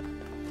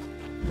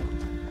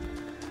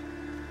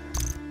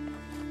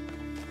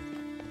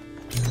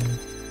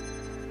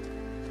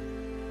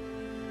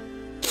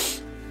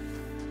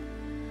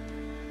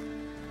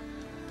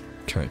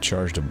 Can I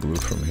charge the blue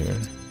from here?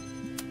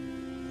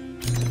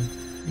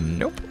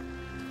 Nope.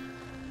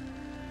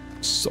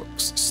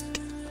 Sucks.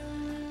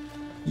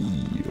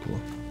 Steel.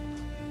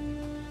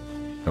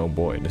 Oh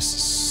boy, this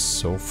is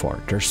so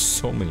far. There's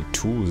so many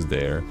tools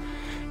there.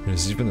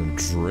 There's even a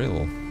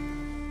drill.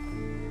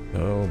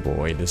 Oh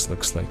boy, this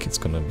looks like it's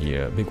gonna be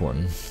a big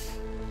one.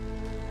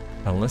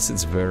 Unless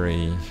it's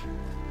very...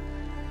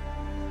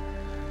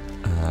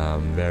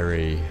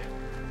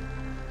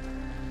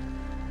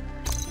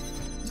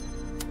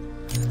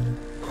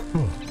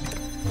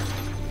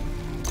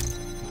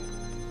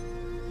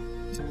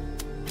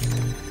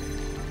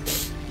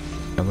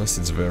 Unless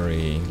it's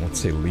very, let's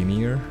say,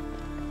 linear.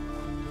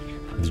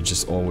 You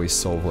just always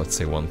solve, let's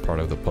say, one part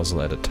of the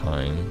puzzle at a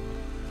time.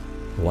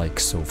 Like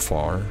so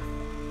far.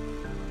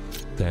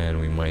 Then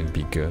we might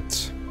be good.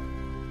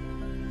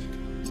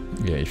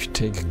 Yeah, if you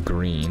take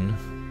green...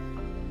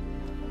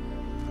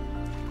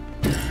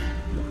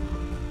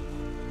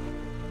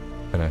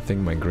 And I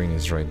think my green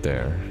is right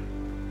there.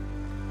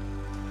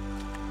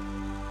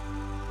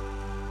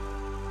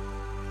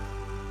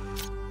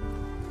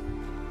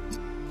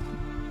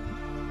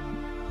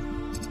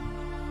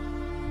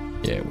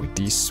 Yeah, with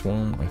this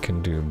one, I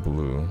can do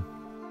blue.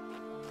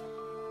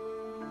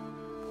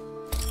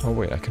 Oh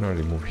wait, I can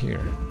already move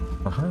here.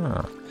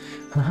 Aha!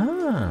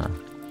 Aha!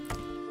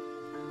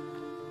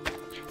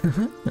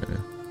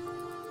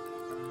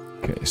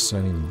 Okay, so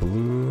I need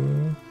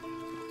blue,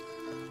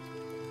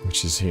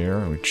 which is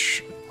here,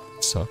 which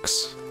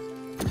sucks.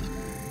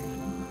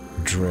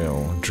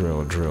 Drill.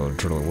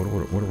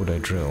 What would I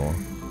drill?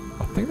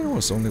 I think there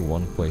was only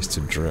one place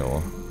to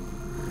drill.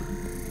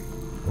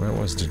 Where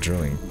was the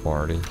drilling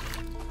party?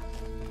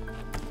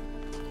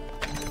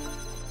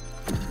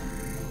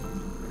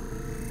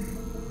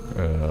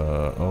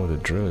 Oh, the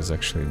drill is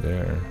actually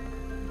there.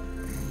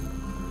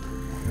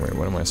 Wait,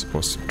 what am I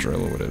supposed to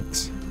drill with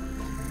it?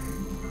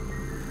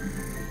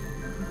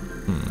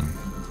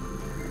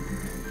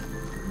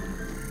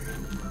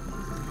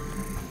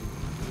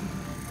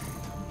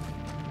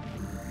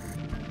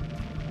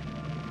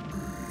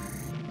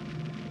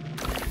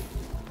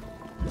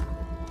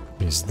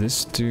 Is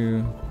this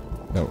to...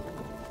 No.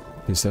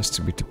 This has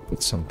to be to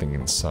put something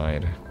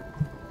inside.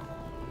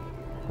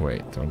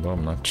 Wait, although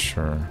I'm not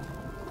sure.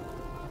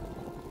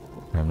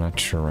 I'm not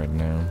sure right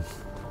now.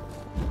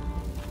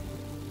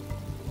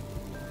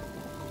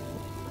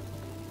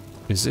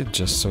 Is it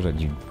just so that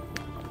you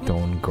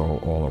don't go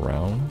all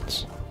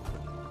around?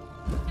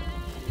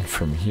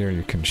 from here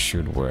you can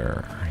shoot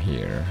where?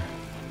 Here.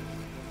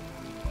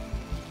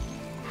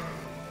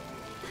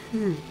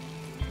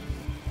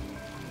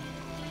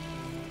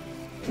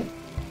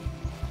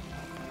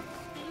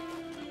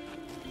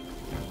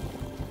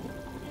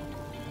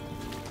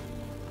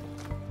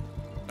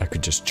 I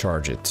could just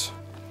charge it.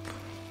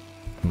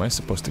 Am I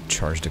supposed to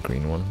charge the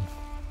green one?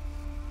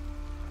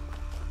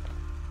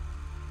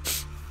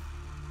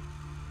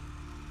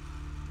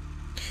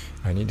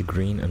 I need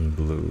green and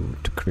blue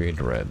to create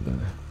red.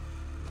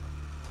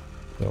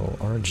 So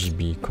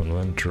RGB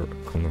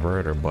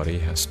converter body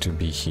has to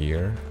be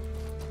here.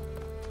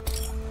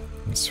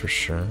 That's for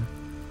sure.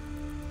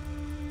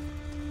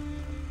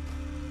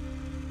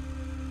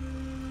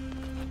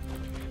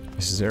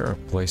 Is there a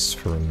place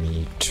for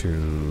me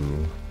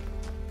to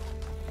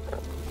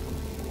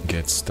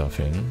get stuff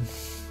in?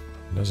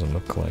 Doesn't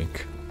look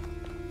like.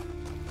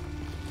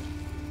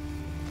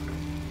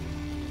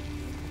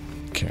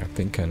 Okay, I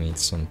think I need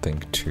something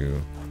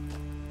to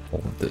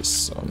hold this.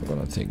 So I'm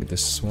gonna take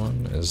this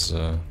one as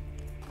a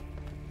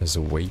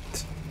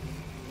weight.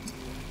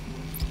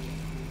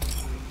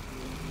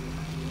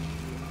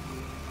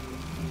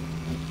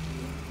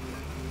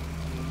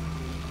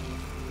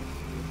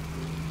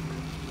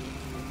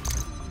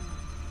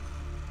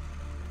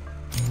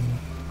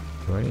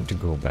 Do I need to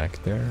go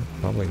back there?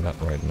 Probably not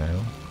right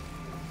now.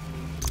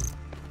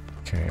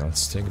 Okay,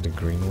 let's take the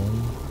green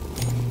one.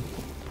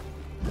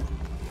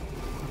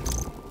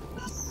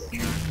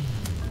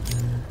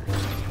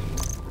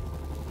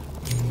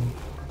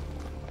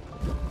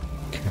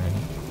 Okay.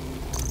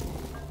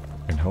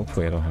 And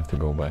hopefully I don't have to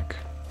go back.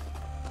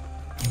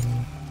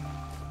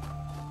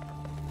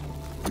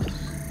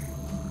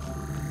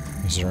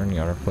 Is there any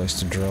other place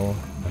to drill?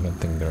 I don't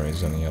think there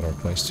is any other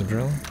place to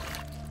drill.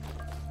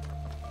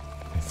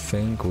 I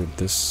think with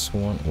this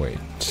one... Wait.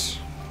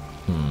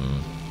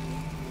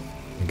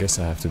 I guess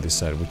I have to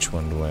decide which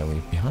one do I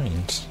leave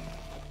behind.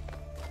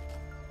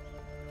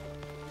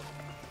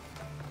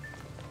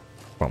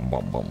 Bum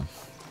bum bum.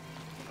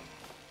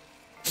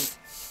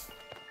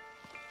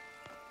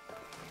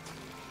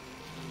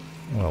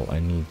 Well, I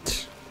need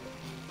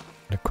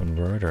the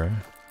converter.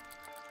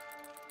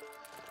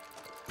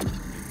 I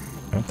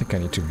don't think I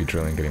need to be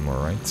drilling anymore,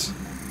 right?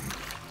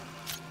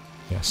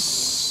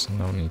 Yes,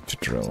 no need to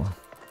drill.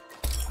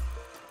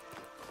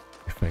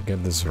 If I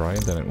get this right,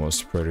 then it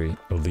was pretty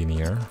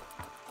linear.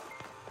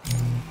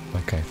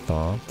 Like I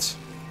thought.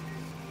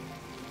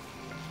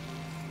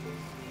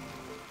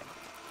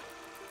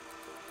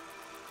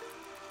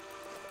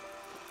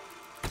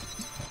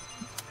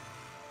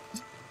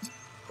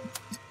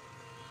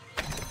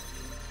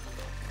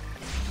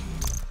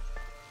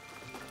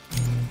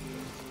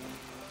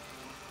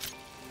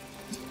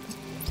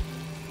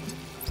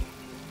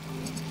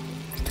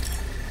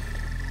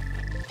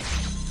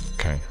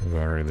 Okay,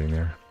 very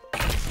linear.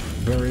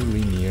 Very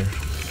linear.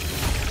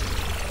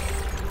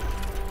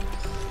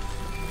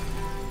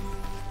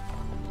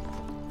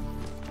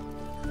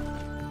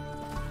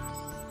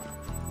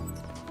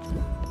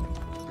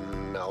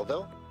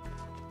 Melville?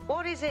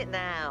 What is it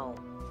now?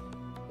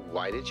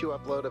 Why did you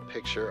upload a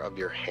picture of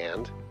your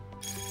hand?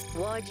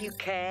 Why do you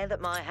care that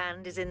my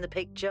hand is in the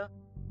picture?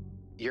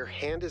 Your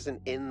hand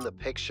isn't in the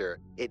picture,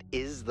 it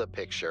is the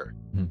picture.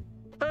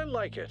 I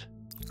like it.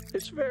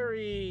 It's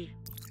very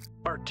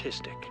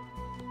artistic.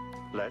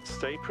 Let's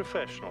stay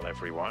professional,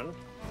 everyone.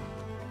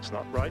 It's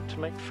not right to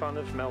make fun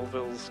of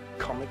Melville's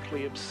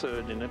comically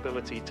absurd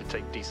inability to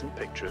take decent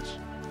pictures.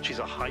 She's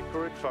a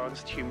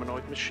hyper-advanced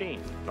humanoid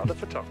machine, not a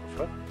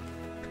photographer.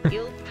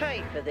 You'll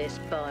pay for this,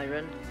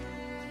 Byron.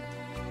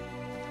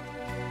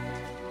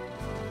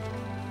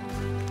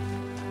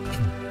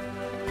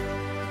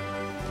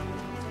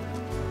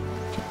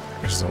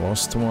 There's the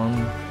last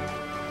one.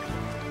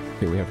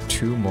 Okay, we have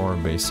two more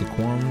basic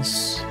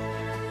ones.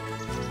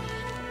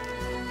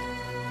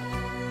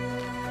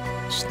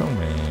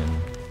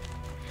 Snowman.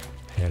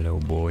 Hello,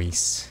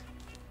 boys.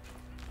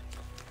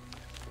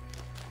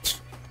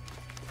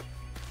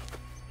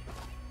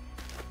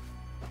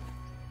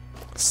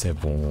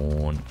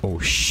 Seven. Oh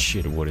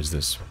shit, what is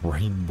this?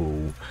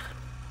 Rainbow.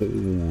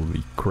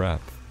 Holy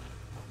crap.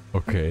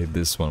 Okay,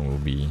 this one will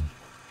be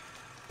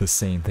the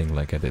same thing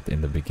like I did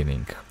in the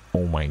beginning.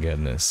 Oh my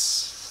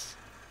goodness.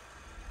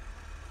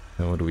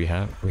 And what do we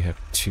have? We have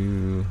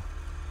two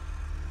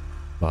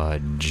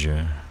fudge.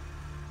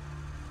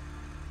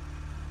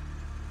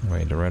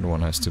 Wait, the red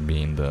one has to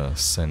be in the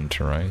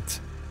center, right?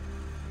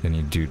 Then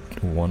you do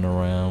one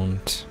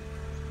around,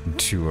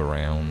 two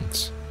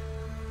around.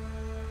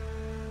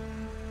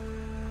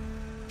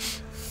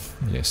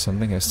 Yeah,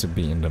 something has to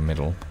be in the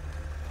middle.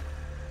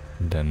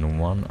 Then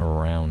one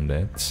around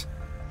it.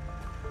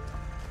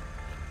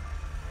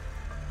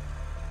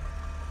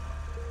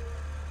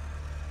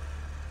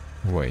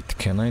 Wait,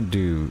 can I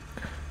do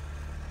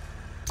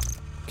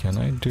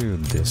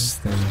this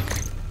thing?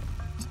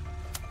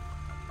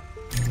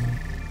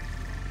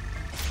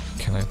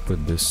 Can I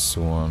put this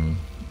one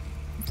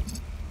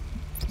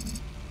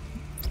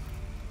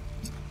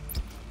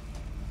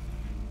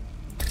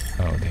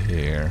out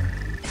here?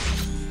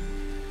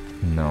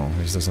 No,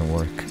 this doesn't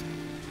work.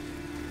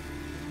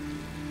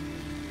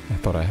 I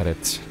thought I had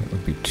it. It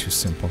would be too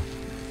simple.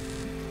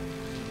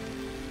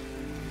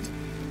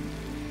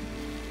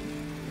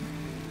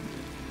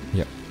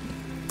 Yep.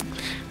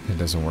 It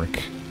doesn't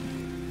work.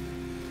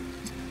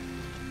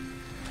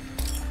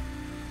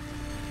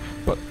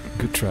 But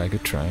good try,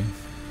 good try.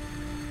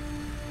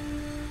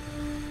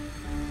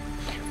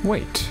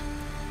 Wait.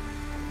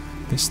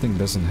 This thing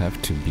doesn't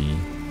have to be...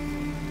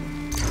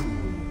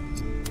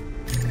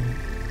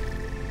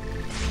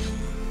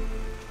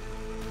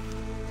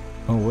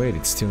 Oh wait,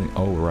 it's still...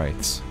 Oh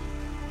right.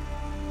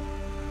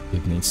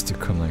 It needs to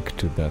connect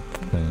to that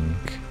thing.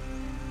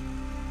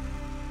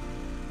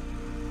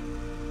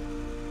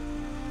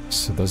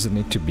 So does it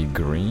need to be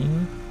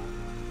green?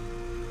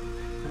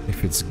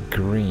 If it's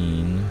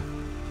green...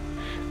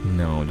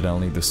 No, then I'll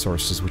need the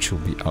sources which will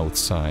be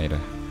outside.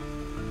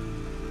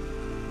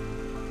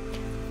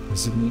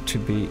 Does it need to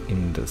be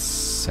in the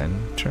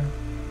center?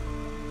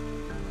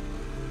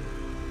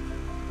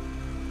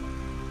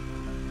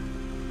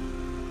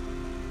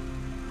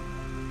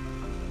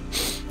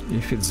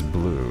 If it's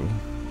blue...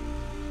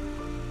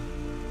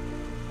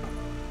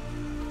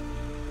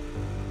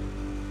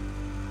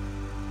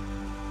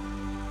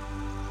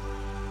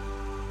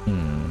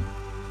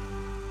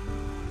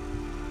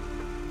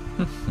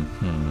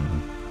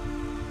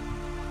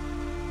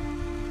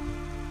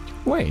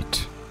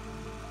 Wait.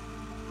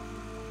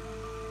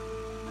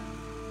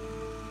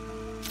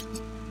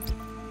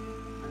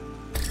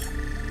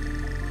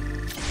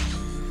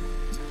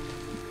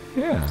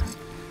 Yeah.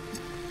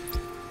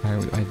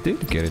 I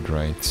did get it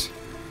right.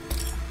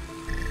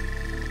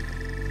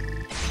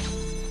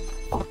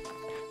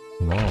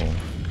 Wow.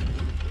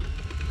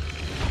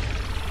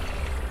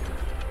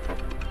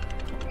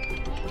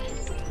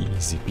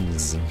 Easy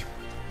peasy.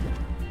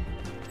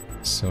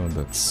 So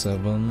that's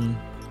 7.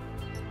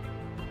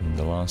 And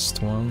the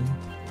last one.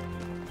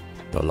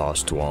 The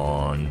last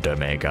one, the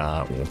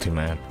Mega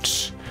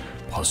Ultimate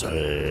Puzzle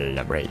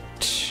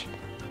Elaborate.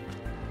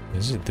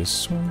 Is it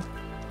this one?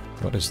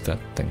 What is that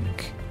thing?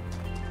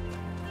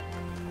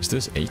 Is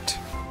this 8?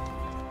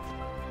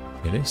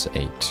 It is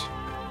 8.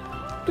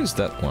 What is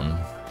that one?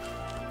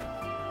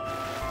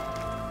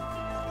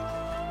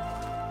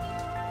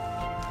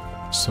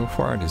 So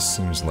far this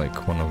seems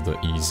like one of the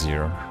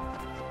easier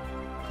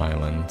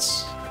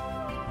islands.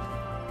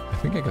 I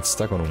think I got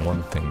stuck on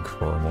one thing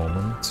for a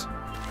moment,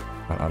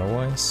 but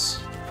otherwise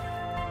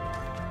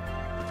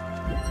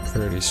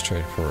pretty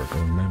straightforward.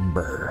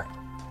 Remember.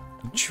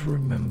 Don't you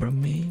remember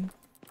me?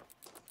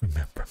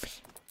 Remember me.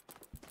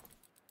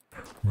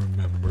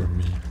 Remember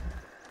me.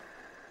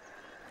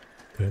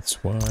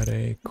 That's why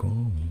they call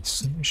me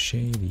so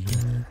shady.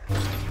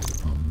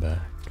 I'm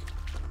back.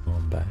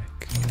 I'm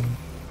back.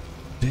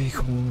 They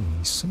call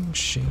me so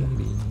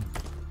shady.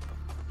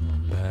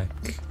 I'm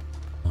back.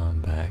 I'm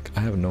back. I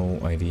have no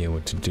idea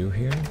what to do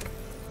here.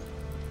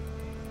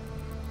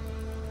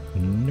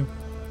 No.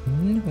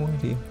 No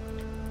idea.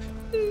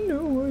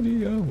 No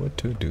idea what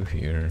to do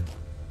here.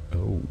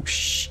 Oh,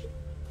 sheesh.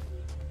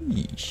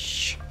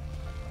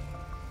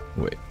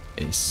 Wait,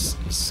 is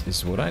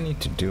what I need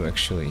to do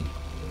actually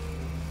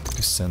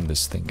to send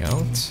this thing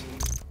out?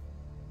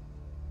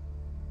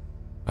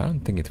 I don't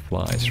think it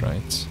flies,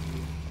 right?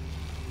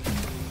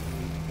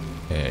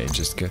 Yeah, it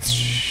just gets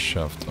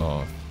shoved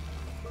off.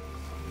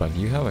 But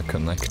you have a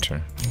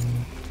connector.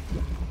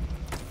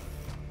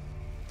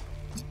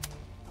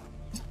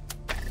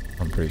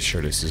 I'm pretty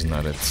sure this is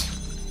not it.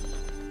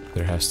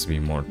 There has to be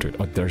more to it.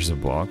 Oh, there's a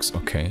box,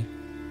 okay.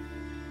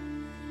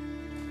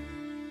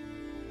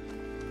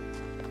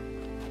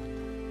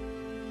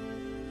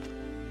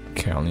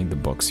 Okay, I'll need the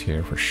box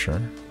here for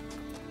sure.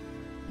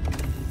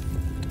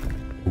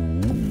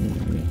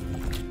 Ooh.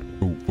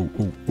 Ooh, ooh,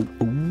 ooh, ooh,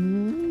 ooh.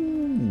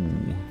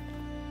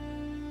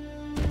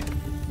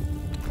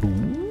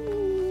 Ooh.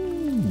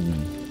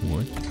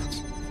 What?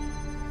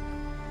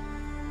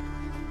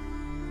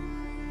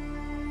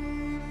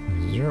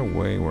 Is there a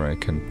way where I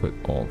can put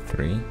all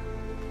 3?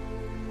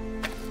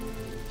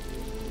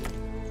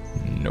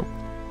 Nope.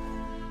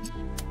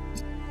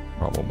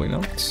 Probably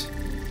not.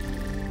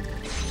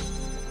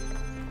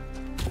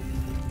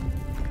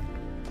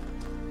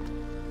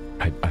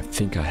 I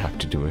think I have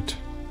to do it.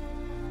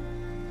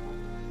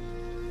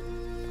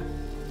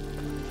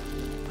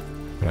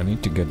 But I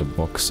need to get the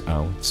box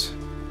out.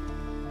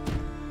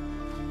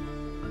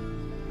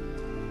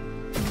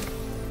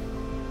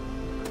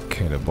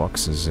 Okay, the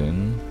box is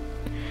in.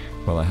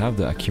 Well, I have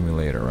the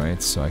accumulator,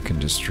 right? So I can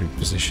just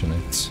reposition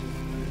it.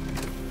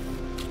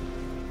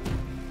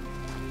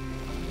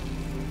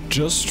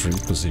 Just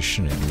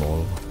reposition it,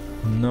 lol.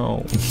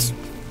 No.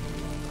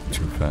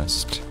 Too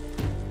fast.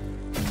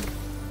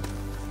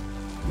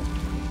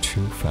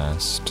 Too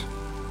fast.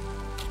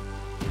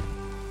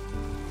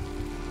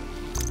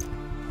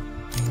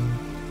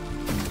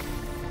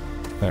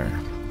 There.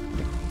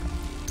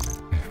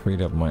 I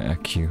freed up my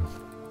AQ.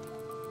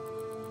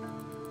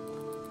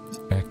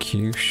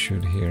 AQ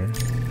should here.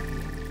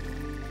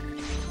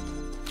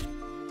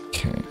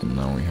 Okay, and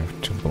now we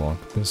have to block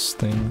this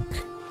thing.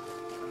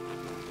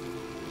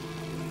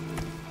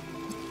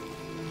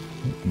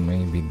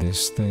 Maybe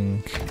this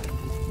thing.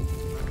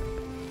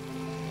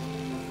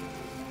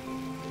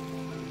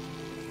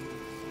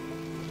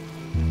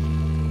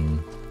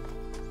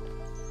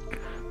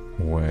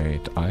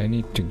 Wait, I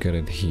need to get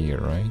it here,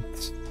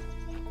 right?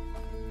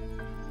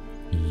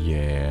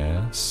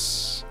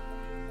 Yes.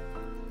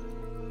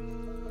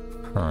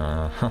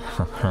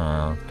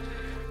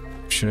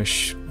 Should I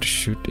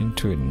shoot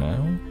into it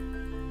now?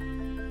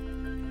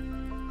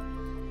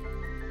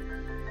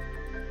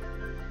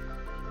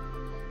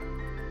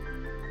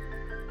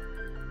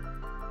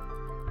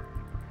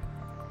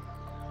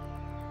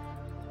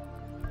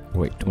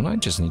 Wait, don't I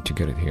just need to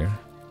get it here?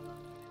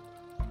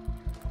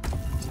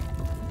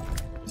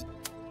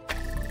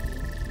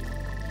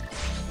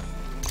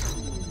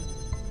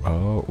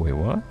 Oh, wait,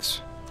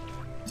 what?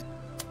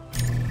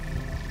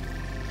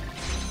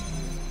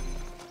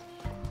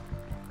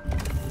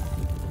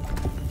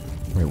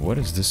 Wait, what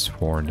is this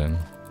for then?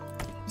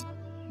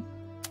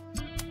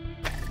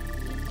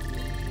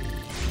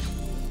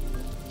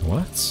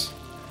 What?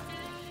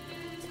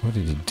 What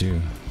did it do?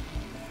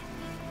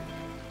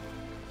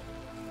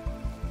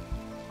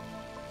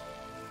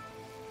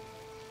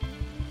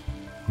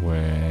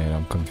 Wait,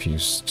 I'm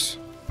confused.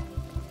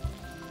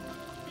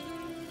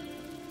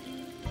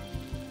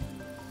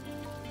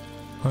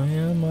 I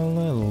am a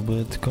little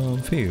bit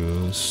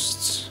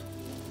confused.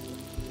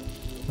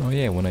 Oh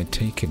yeah, when I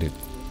take it, it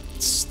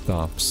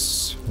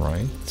stops,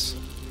 right?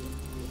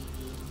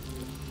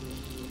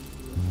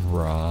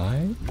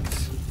 Right?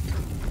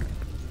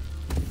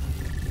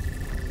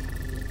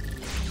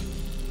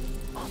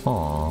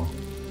 Huh.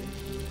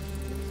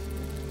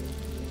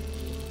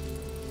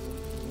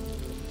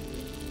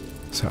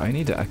 So I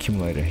need the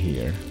accumulator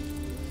here.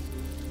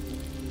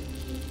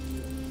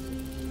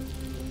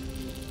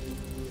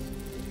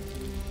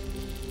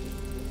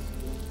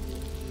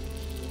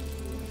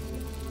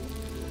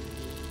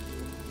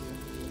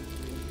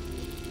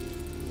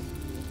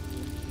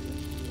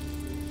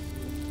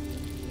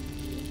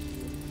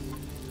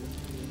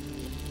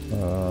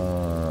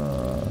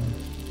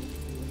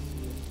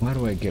 How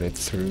do I get it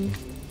through?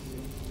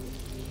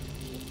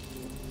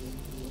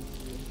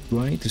 Do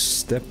I need to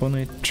step on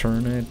it,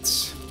 turn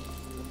it?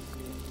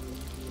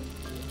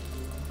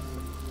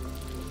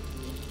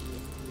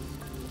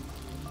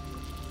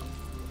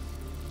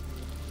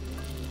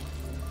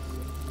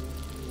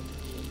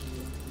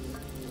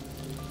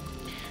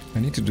 I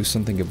need to do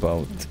something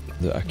about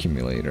the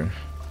accumulator.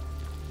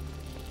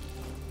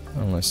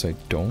 Unless I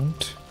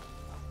don't.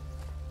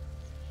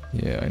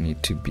 Yeah, I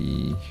need to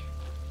be...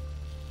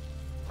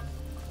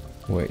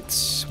 Wait.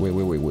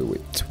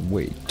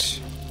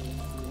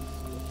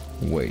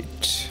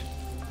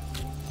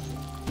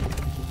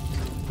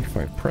 If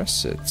I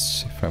press it,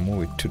 if I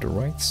move it to the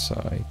right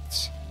side,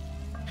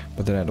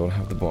 but then I don't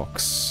have the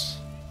box.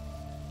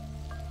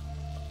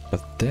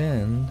 But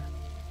then,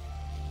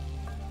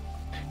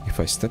 if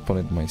I step on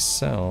it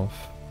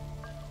myself,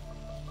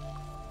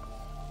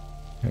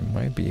 I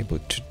might be able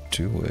to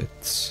do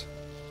it.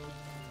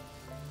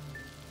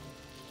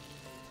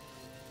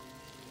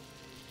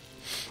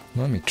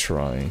 Let me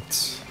try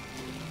it.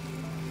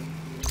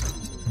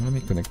 Let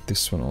me connect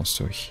this one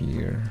also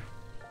here.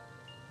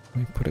 Let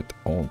me put it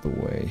all the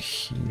way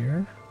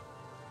here.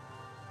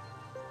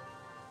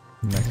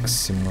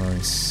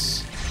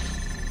 Maximize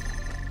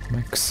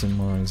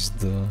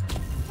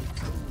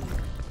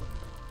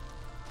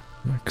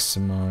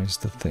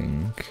the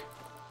thing.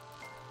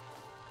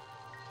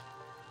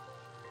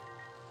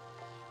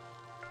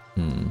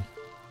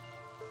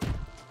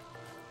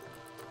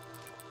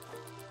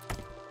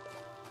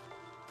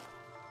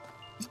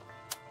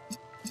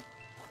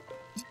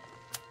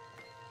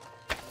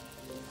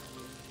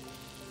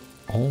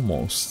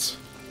 Almost.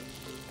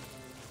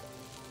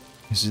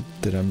 Is it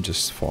that I'm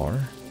just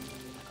far?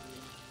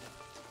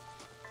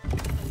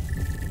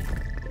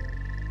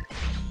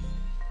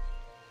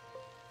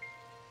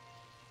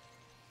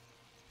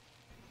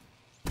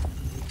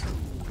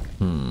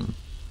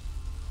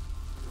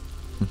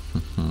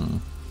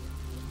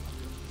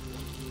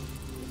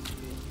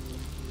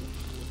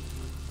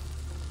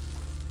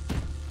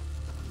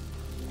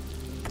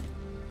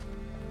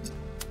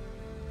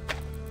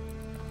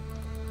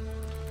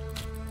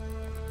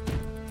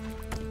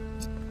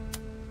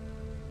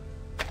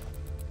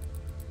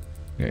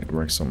 Yeah, it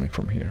works only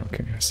from here.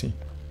 Okay, I see.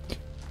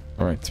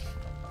 Alright.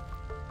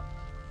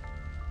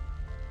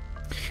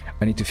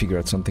 I need to figure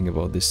out something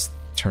about this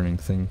turning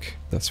thing,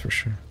 that's for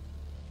sure.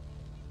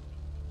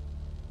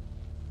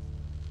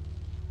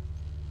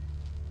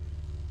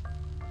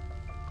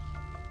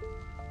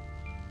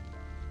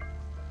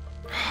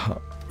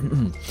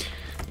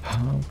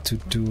 How to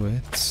do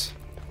it?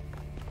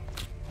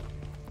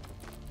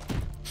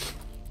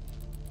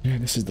 Yeah,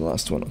 this is the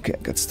last one. Okay, I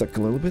got stuck a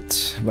little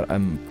bit, but I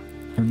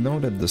know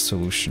that the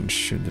solution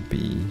should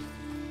be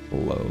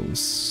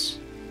close.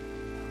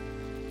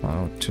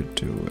 How to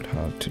do it?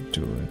 How to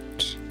do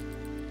it?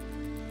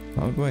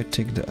 How do I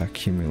take the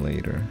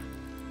accumulator?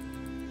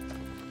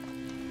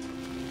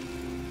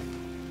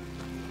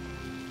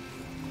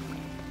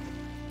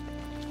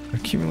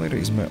 Accumulator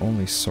is my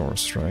only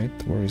source, right?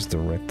 Where is the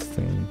red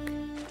thing?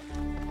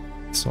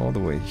 It's all the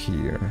way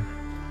here.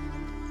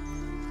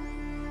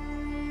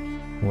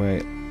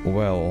 Wait,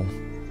 well.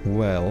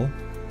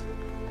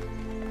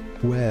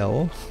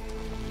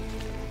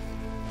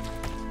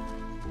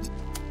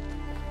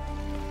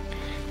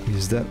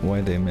 Is that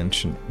why they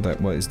mentioned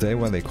that? Is that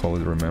why they call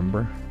it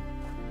remember?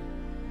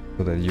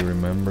 So that you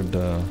remember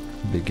the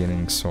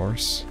beginning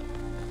source?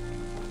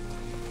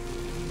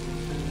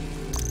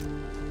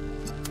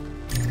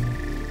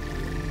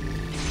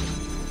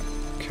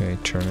 Okay,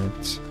 turn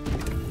it.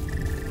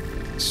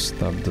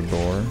 Stop the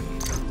door.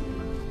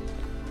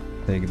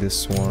 Take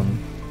this one.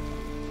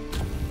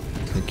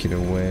 Take it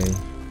away.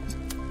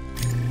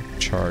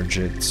 Charge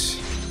it.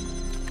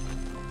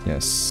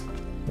 Yes,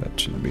 that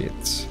should be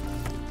it.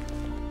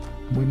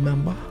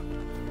 Remember?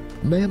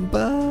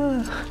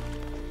 Remember!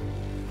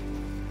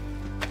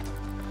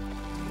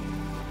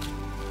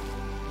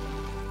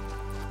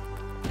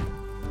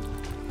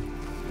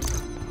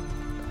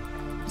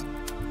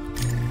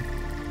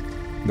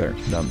 There,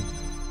 done.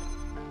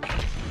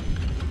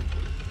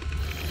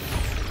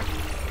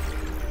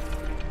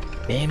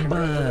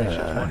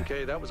 Congratulations,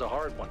 1K, that was a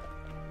hard one.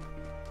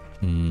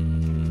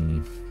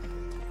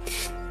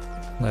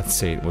 Let's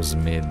say it was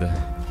mid.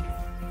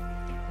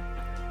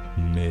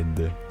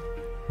 Mid.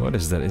 What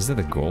is that? Is that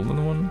a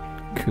golden one?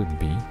 Could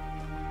be.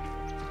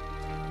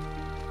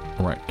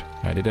 Right,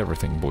 I did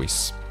everything,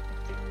 boys.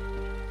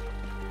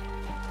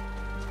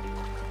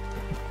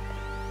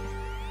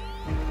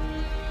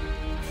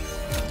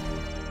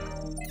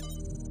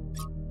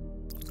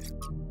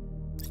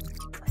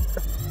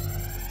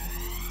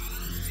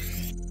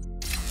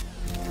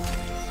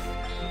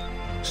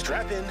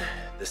 Strap in,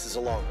 this is a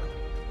long one.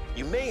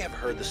 You may have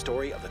heard the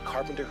story of the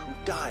carpenter who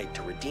died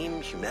to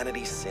redeem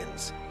humanity's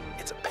sins.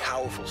 It's a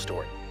powerful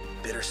story,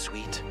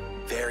 bittersweet,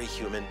 very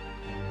human,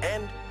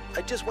 and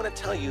I just want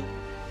to tell you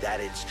that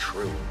it's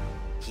true.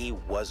 He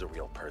was a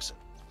real person,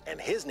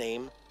 and his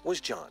name was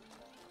John.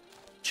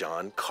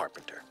 John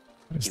Carpenter.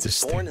 He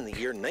was born in the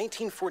year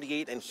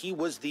 1948, and he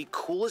was the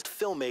coolest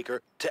filmmaker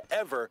to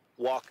ever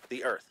walk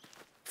the earth.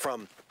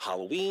 From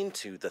Halloween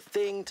to The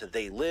Thing to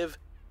They Live,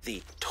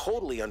 the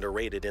totally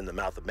underrated In the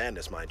Mouth of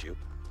Madness, mind you,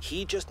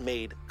 he just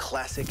made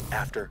classic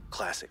after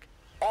classic.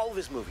 All of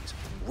his movies,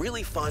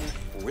 really fun,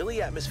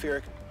 really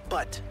atmospheric,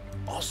 but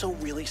also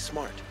really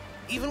smart.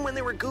 Even when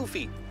they were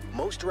goofy,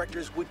 most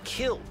directors would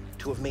kill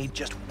to have made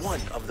just one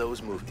of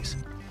those movies.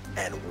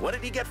 And what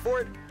did he get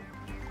for it?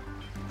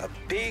 A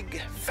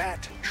big,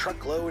 fat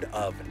truckload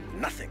of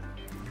nothing.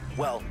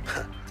 Well,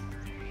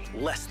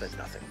 less than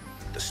nothing.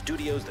 The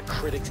studios, the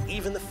critics,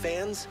 even the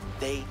fans,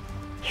 they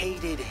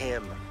hated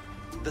him.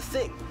 The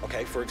Thing,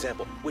 okay, for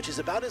example, which is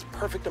about as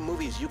perfect a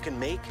movie as you can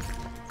make,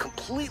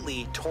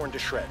 completely torn to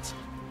shreds.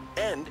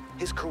 And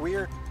his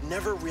career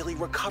never really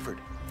recovered.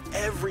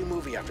 Every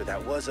movie after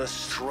that was a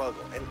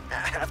struggle, and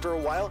after a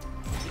while,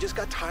 he just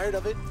got tired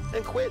of it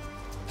and quit.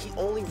 He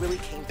only really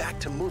came back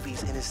to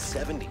movies in his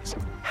 70s.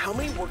 How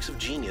many works of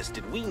genius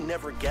did we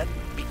never get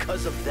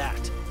because of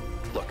that?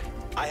 Look,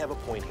 I have a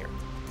point here.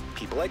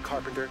 People like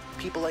Carpenter,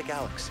 people like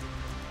Alex,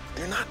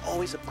 they're not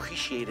always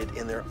appreciated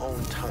in their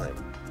own time.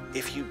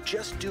 If you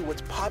just do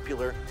what's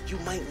popular, you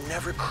might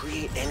never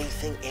create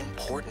anything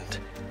important.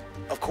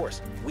 Of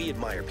course, we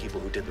admire people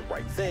who did the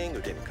right thing,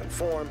 who didn't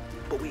conform,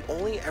 but we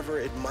only ever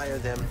admire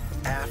them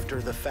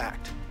after the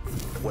fact.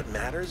 What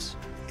matters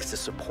is to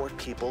support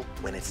people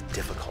when it's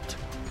difficult.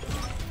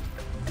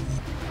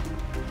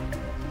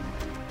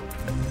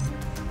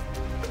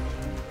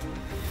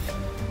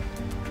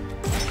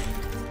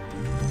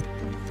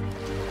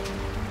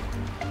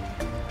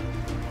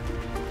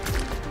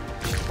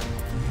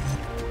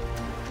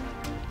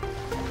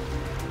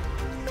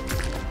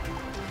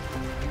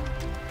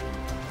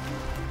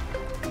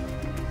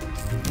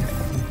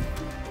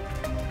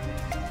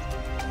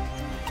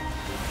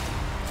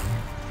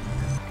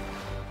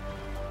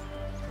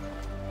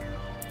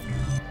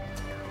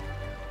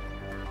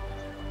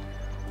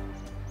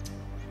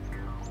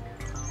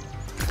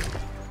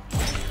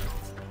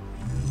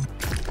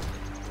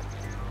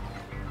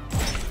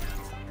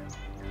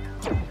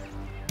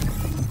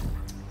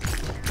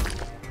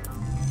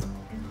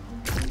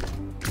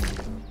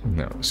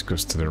 No, this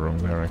goes to the wrong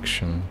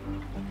direction.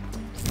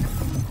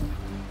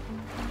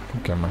 I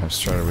think I might have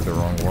started with the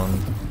wrong one.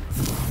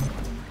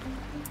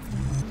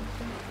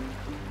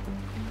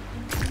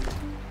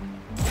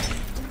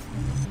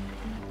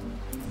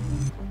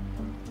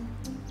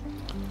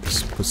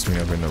 This puts me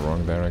up in the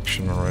wrong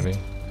direction already.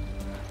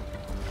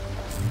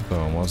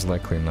 So most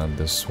likely not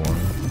this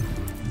one.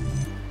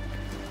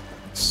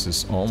 This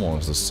is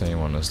almost the same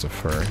one as the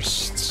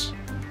first.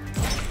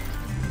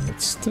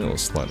 It's still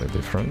slightly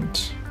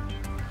different.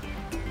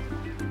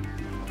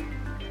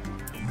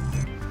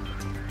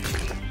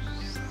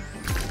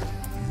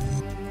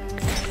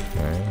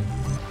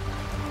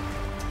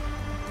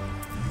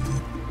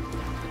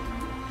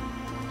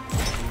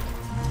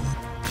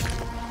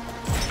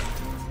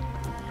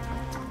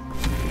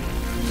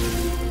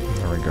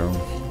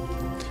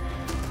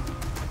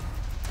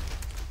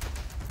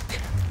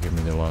 Give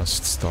me the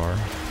last star.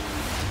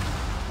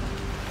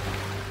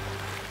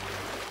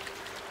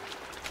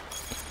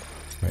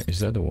 Wait, is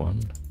that the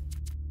one?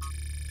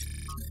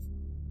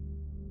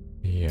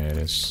 Yeah, it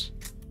is.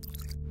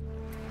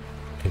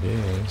 It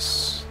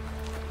is.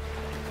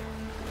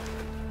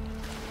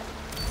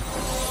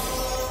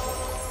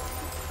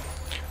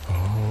 Oh.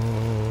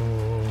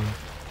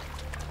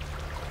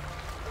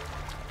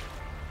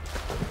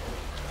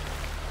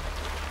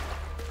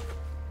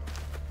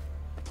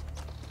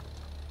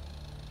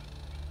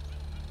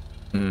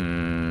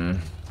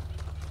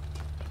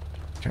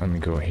 Let me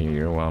go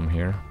here while I'm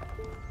here.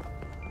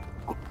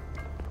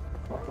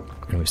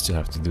 And we still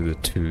have to do the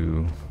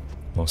 2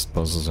 lost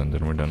puzzles and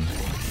then we're done.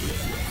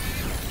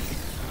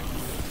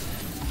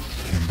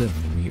 And then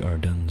we are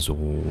done, so...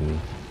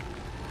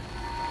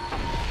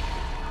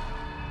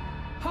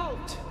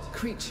 Halt,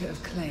 creature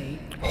of clay.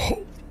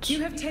 Halt!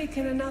 You have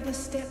taken another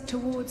step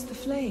towards the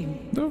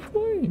flame. The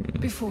flame!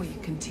 Before you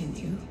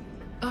continue,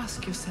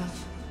 ask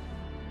yourself,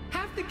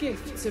 have the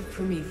gifts of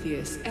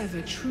Prometheus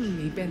ever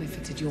truly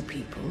benefited your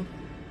people?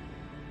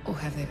 Or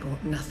have they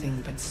brought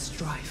nothing but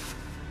strife?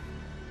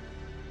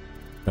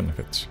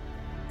 Benefits.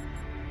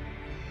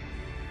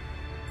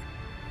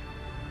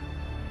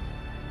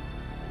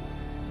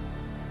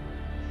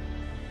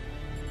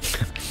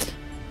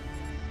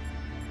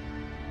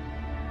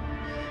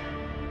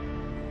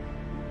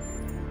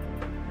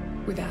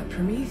 Without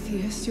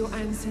Prometheus, your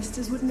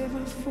ancestors would never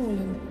have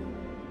fallen.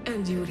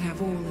 And you would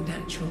have all the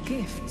natural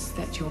gifts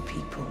that your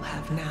people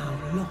have now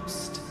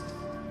lost.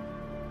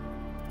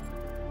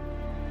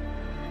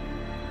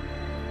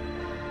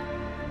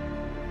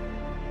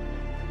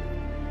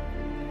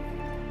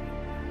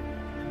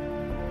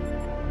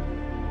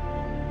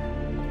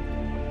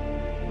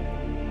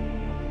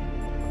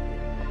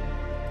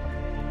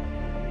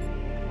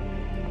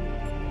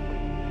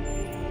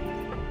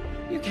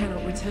 You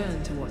cannot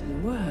return to what you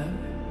were,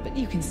 but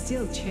you can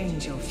still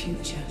change your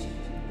future.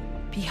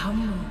 Be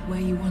humble where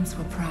you once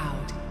were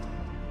proud,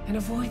 and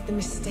avoid the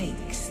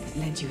mistakes that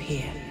led you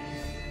here.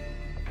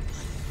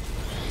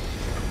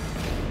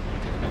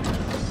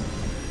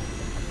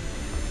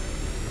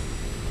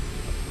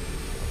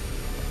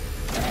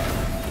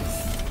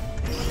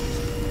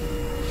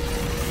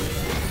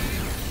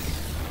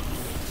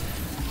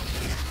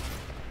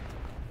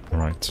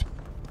 Right.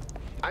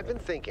 I've been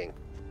thinking,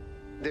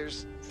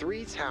 there's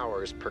 3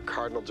 towers per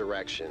cardinal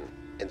direction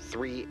and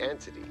 3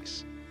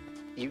 entities.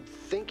 You'd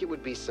think it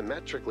would be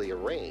symmetrically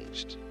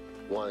arranged.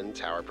 1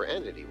 tower per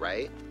entity,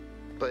 right?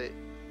 But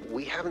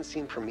we haven't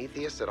seen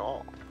Prometheus at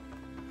all.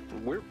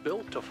 We're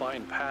built to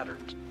find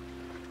patterns.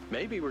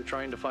 Maybe we're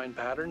trying to find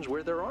patterns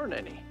where there aren't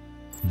any.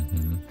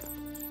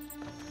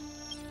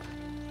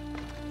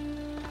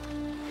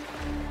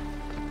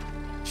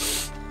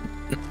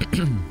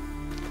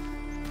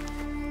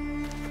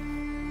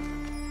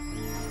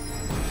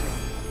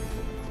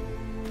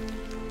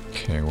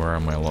 Okay, where are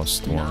my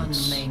lost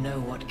ones? None may know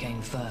what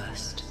came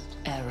first,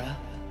 error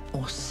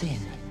or sin,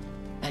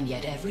 and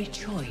yet every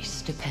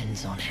choice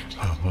depends on it.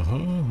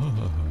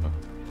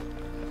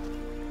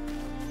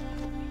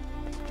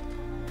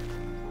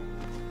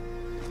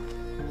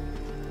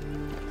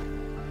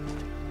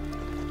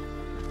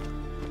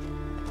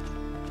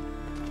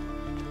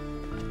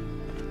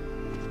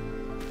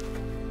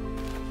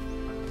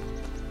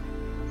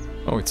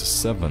 Oh, it's a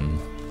 7.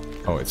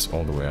 Oh, it's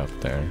all the way up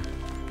there.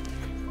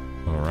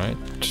 Alright.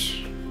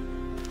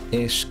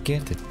 Ich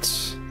get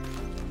it.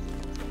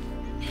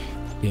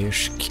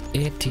 Ich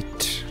get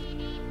it.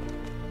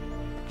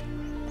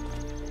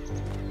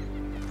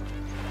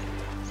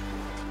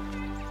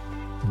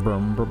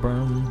 Bum bum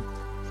bum.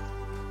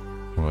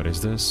 What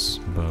is this?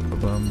 Bum bum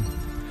bum.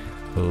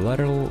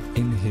 Lateral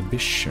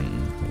inhibition.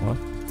 What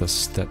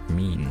does that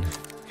mean?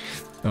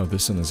 Oh,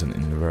 this one is an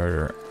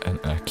inverter, an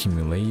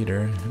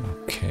accumulator.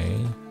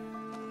 Okay.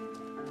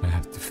 I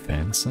have to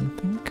fan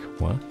something?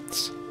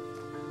 What?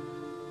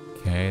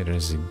 Okay,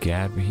 there's a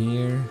gap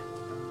here.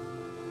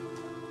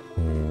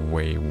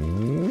 Wait,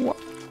 what?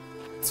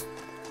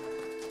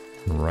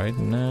 Right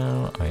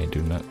now, I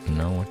do not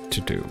know what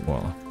to do.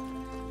 Well,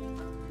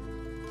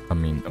 I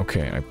mean,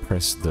 okay, I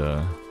press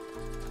the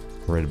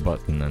red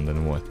button and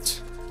then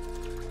what?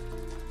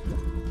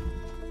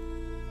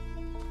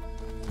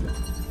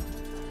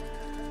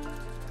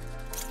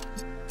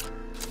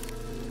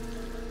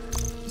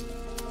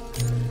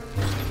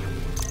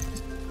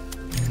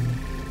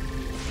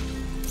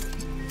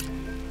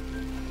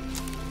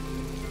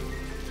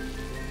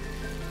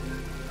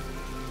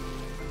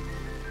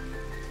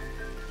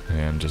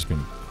 I'm just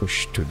being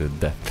pushed to the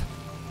death.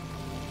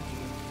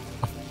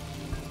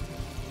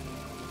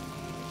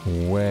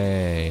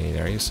 Wait,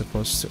 are you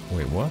supposed to...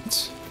 Wait,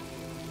 what?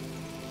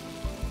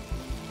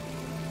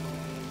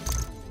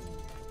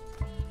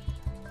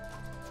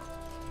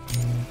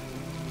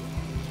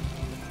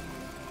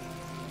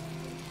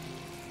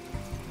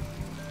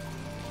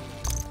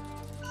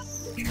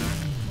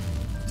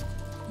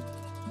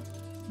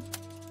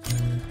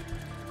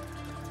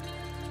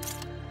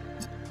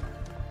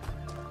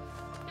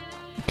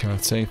 Okay,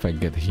 let's say if I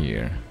get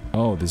here.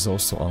 Oh, this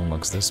also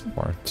unlocks this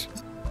part.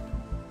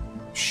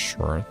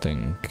 Sure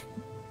thing.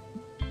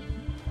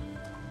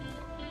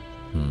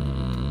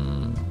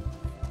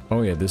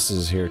 Oh yeah, this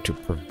is here to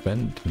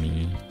prevent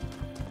me.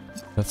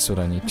 That's what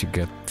I need to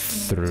get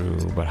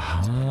through, but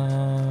how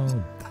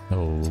the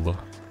hell do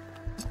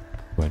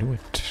I do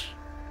it?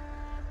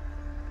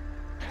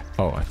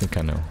 Oh, I think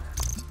I know.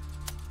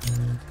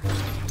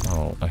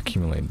 I'll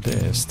accumulate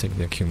this, take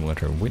the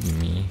accumulator with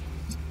me.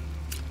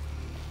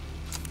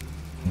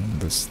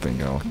 And this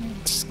thing I'll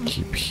just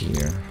keep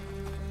here.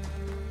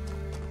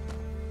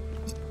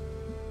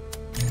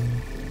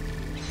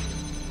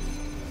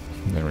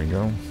 There we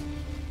go.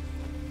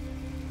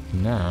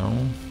 Now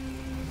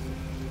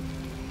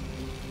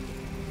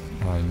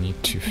I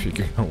need to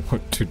figure out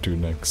what to do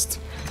next.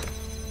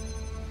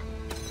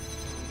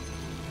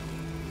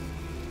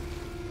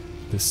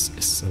 This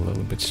is a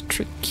little bit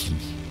tricky.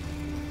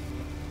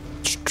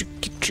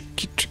 Tricky.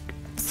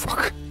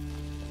 Fuck.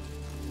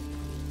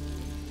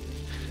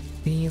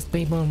 These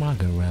people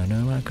walk around,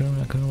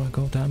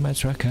 walk down my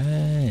tricky.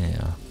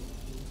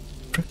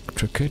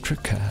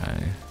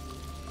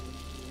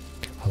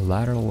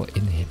 Lateral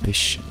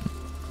inhibition.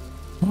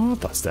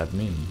 What does that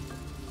mean?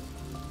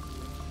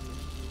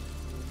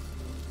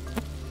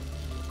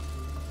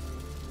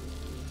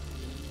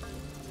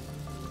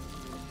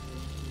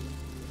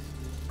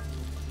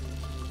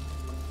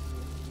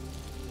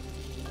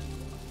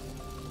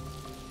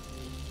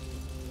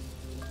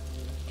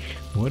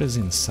 What is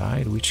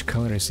inside? Which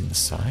color is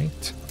inside?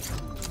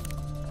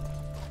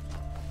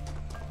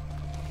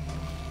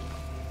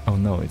 Oh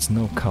no, it's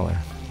no color.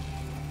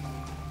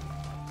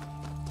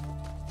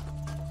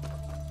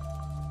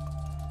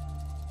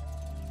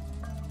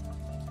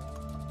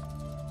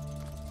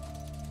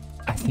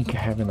 I think I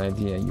have an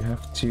idea. You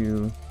have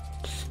to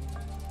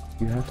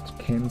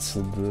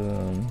cancel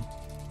the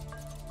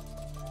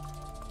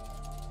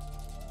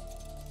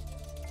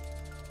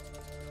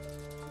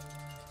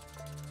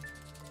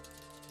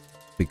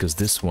because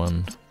this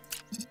one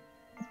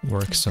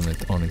works on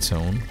its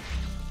own.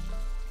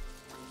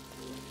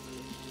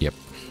 Yep.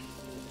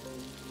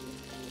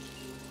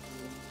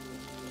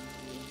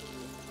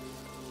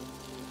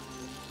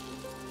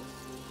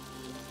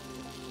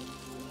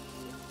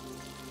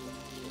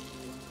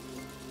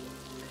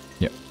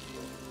 Yep.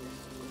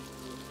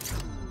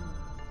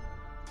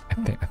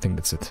 I think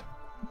that's it.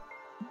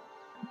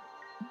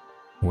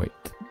 Wait.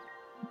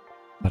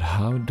 But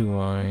how do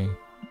I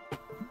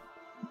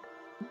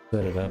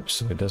set it up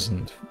so it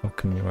doesn't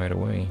fuck me right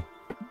away?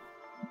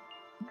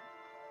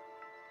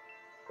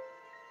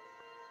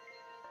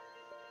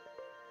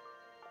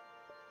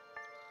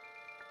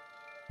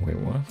 Wait,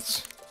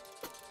 what?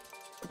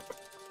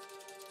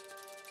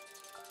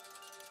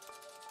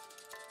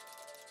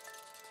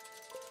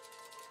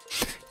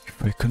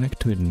 If I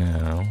connect to it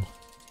now,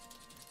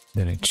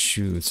 then it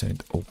shoots and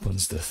it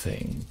opens the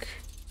thing.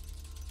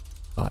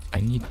 But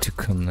I need to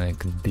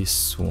connect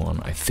this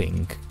one, I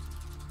think,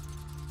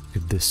 to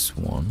this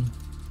one.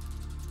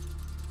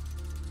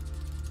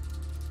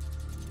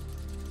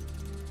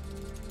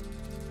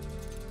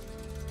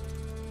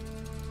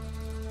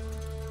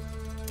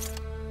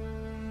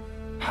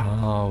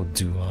 How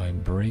do I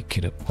break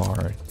it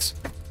apart?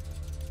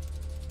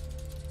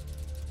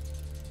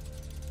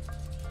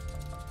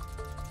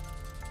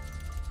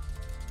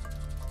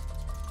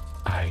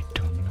 I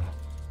don't know.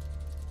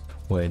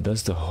 Wait,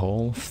 does the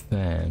whole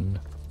fan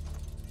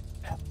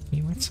help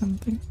me with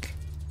something?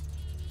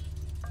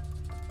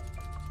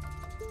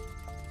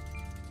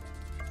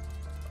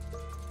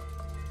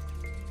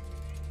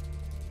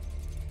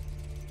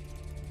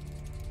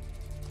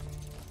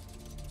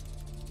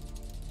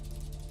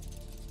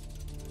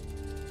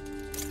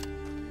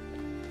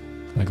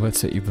 Like, let's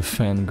say if a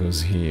fan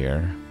goes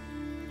here,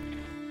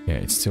 yeah,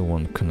 it still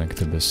won't connect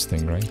to this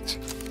thing, right?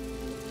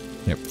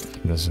 Yep,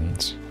 it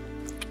doesn't.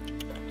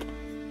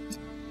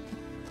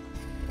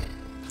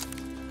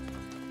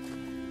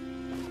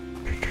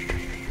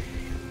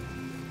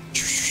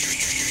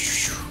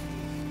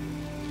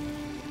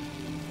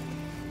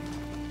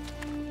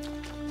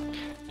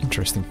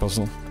 Interesting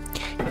puzzle.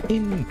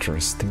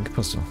 Interesting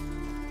puzzle.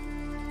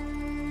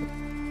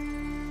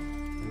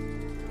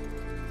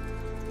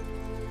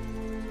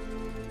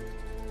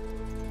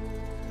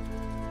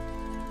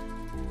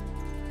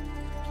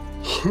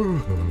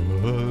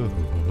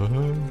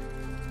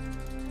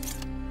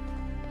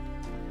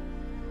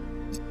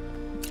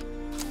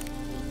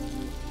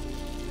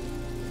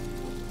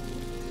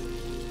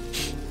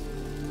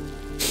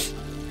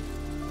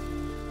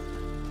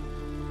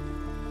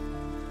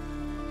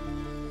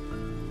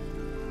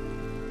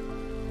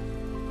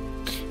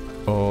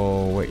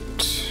 Oh, wait.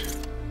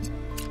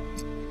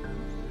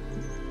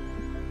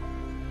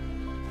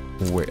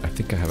 Wait, I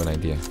think I have an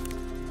idea.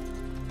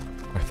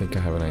 I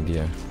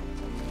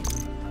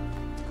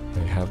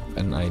have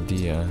an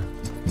idea.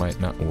 Might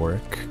not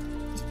work.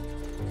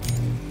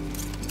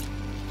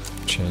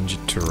 Change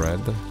it to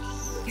red.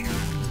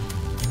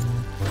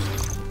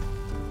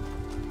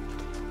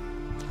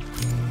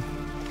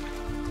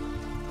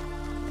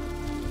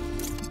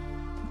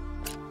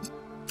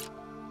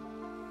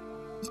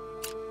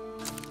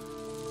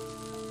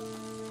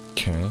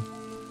 Okay.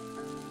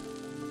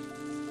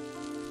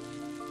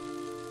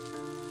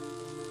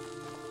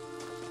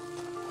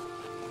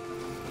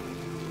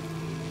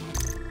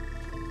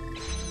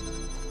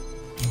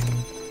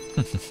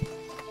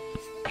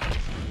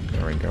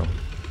 There we go.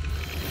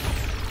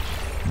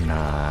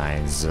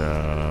 Nice.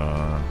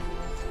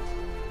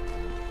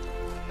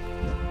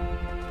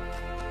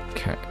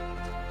 Okay.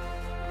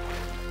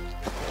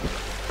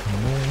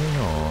 Moving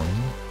on.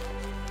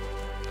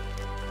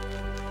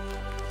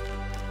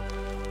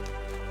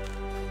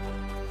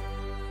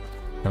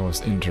 That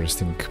was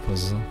interesting.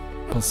 Puzzle.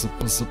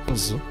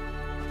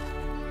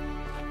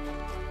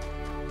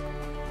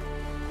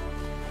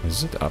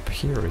 Is it up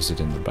here or is it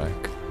in the back?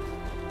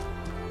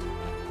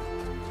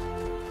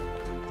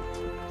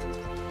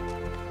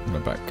 In the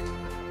back.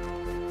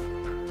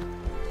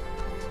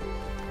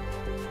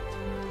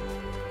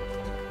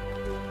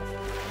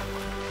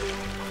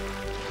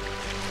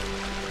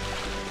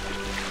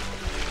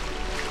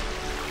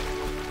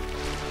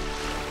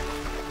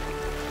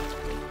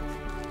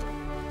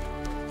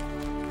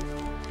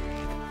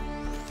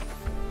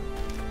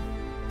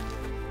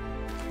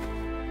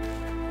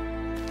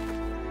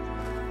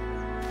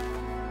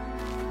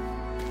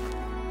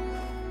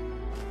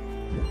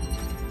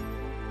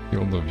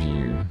 Field of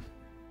view.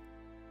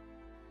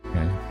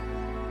 Okay.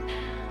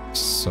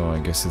 So I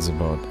guess it's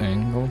about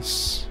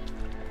angles.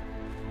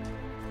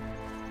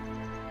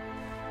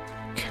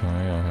 Okay,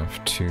 I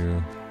have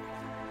two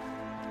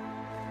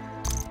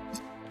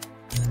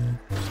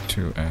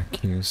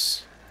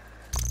accus.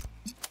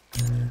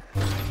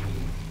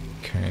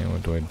 Okay,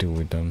 what do I do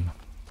with them?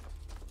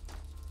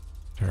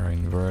 There are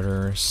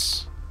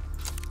inverters.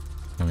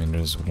 I mean,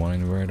 there's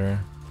one inverter.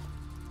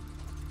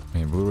 I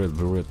mean,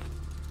 blue red.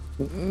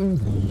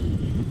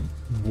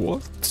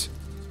 What?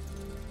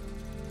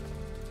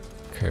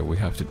 Okay, we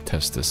have to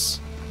test this.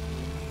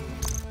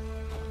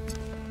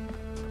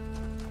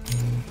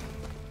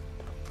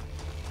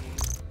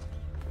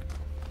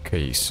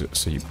 Okay,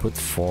 so you put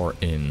 4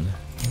 in.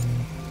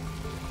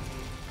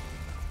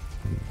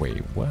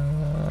 Wait, what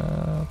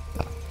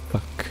the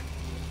fuck?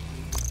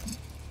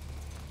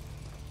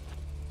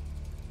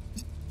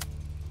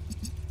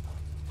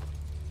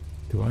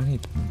 Do I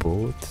need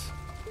both?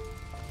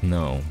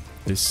 No.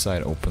 This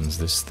side opens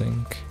this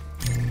thing.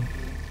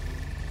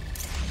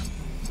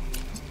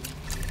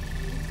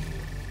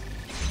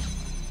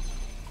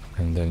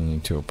 And then you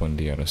need to open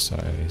the other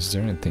side. Is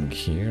there anything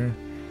here?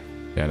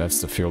 Yeah,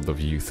 that's the field of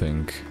view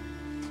thing.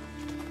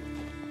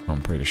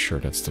 I'm pretty sure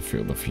that's the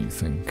field of view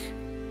thing.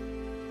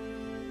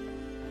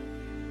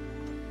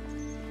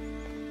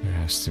 There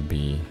has to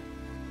be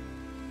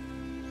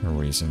a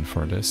reason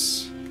for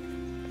this.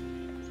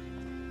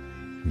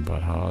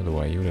 But how do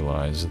I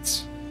utilize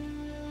it?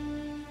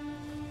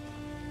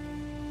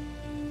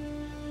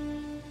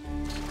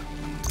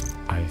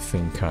 I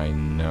think I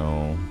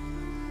know.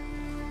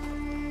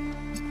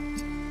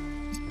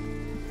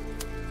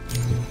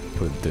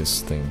 Put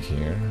this thing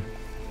here.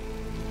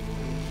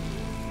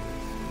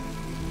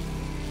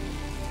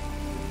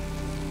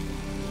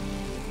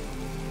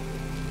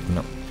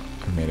 No,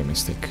 I made a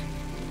mistake.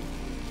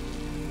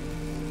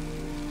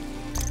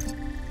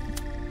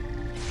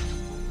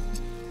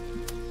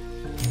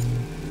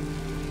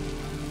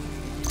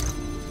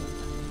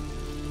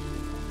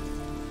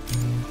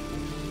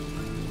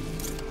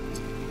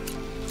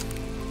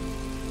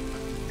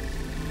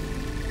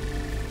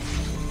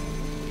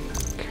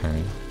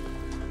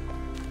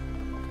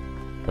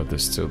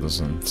 This still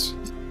doesn't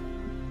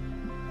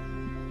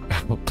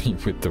help me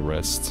with the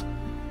rest.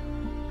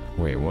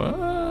 Wait,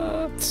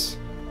 what?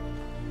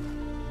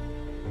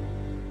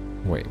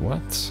 Wait,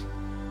 what?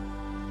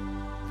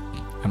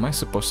 Am I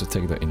supposed to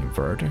take the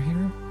inverter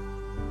here?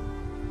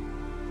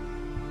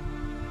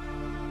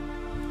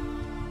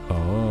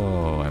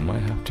 Oh, I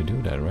might have to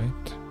do that,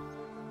 right?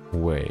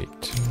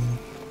 Wait.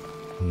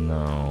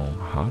 No.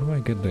 How do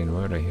I get the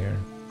inverter here?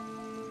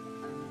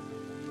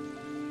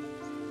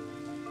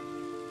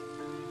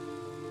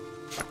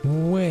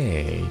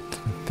 Wait,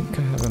 I think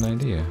I have an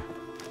idea.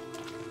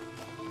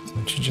 Why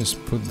don't you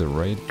just put the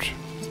right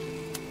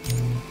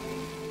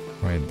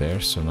there,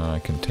 so now I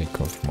can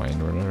take off my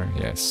inverter?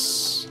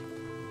 Yes.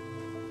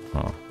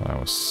 Oh, that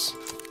was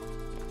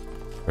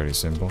pretty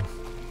simple.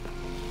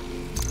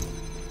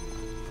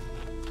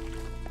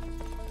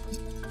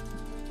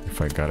 If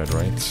I got it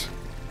right,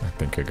 I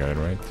think I got it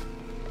right.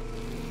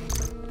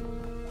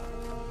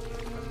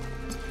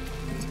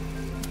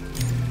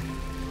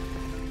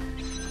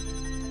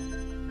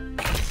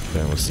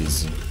 That was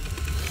easy.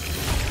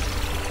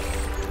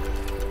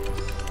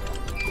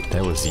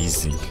 That was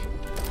easy.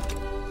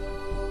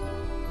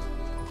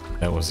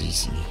 That was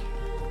easy.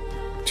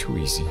 Too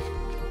easy.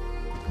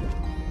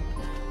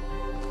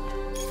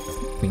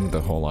 I think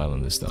the whole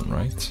island is done,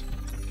 right?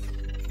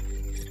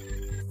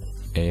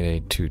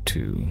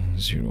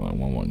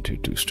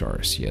 8822-011122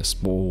 stars. Yes,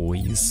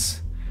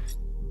 boys.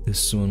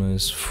 This one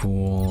is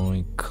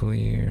fully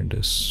clear.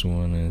 This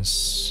one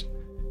is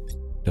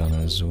done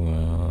as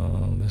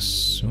well.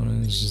 This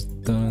one is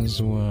done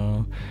as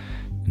well.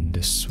 And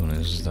this one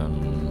is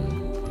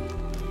done.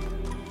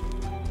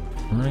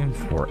 Time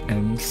for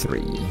M3.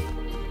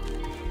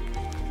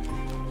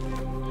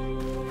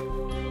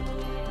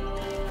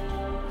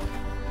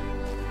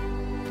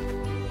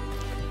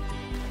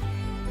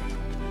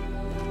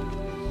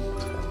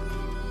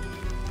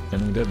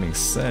 And with that being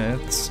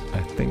said,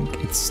 I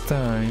think it's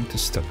time to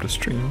stop the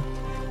stream.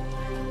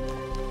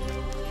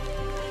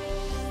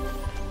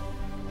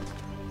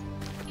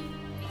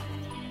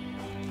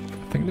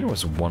 I think there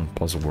was one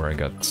puzzle where I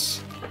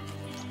got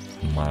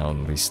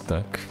mildly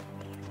stuck.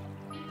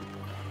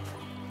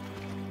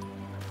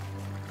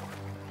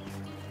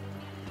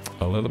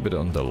 A little bit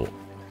on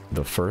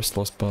the first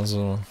lost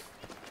puzzle.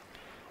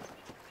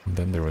 And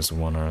then there was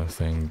one other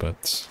thing,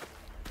 but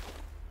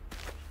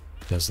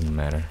it doesn't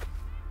matter.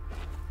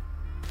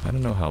 I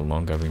don't know how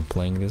long I've been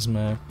playing this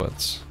map,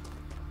 but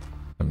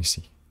let me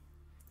see.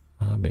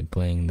 I've been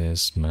playing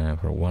this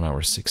map for 1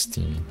 hour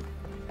 16.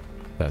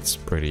 That's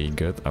pretty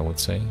good, I would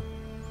say.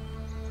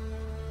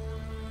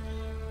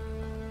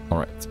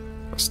 Alright,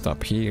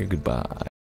 stop here, goodbye.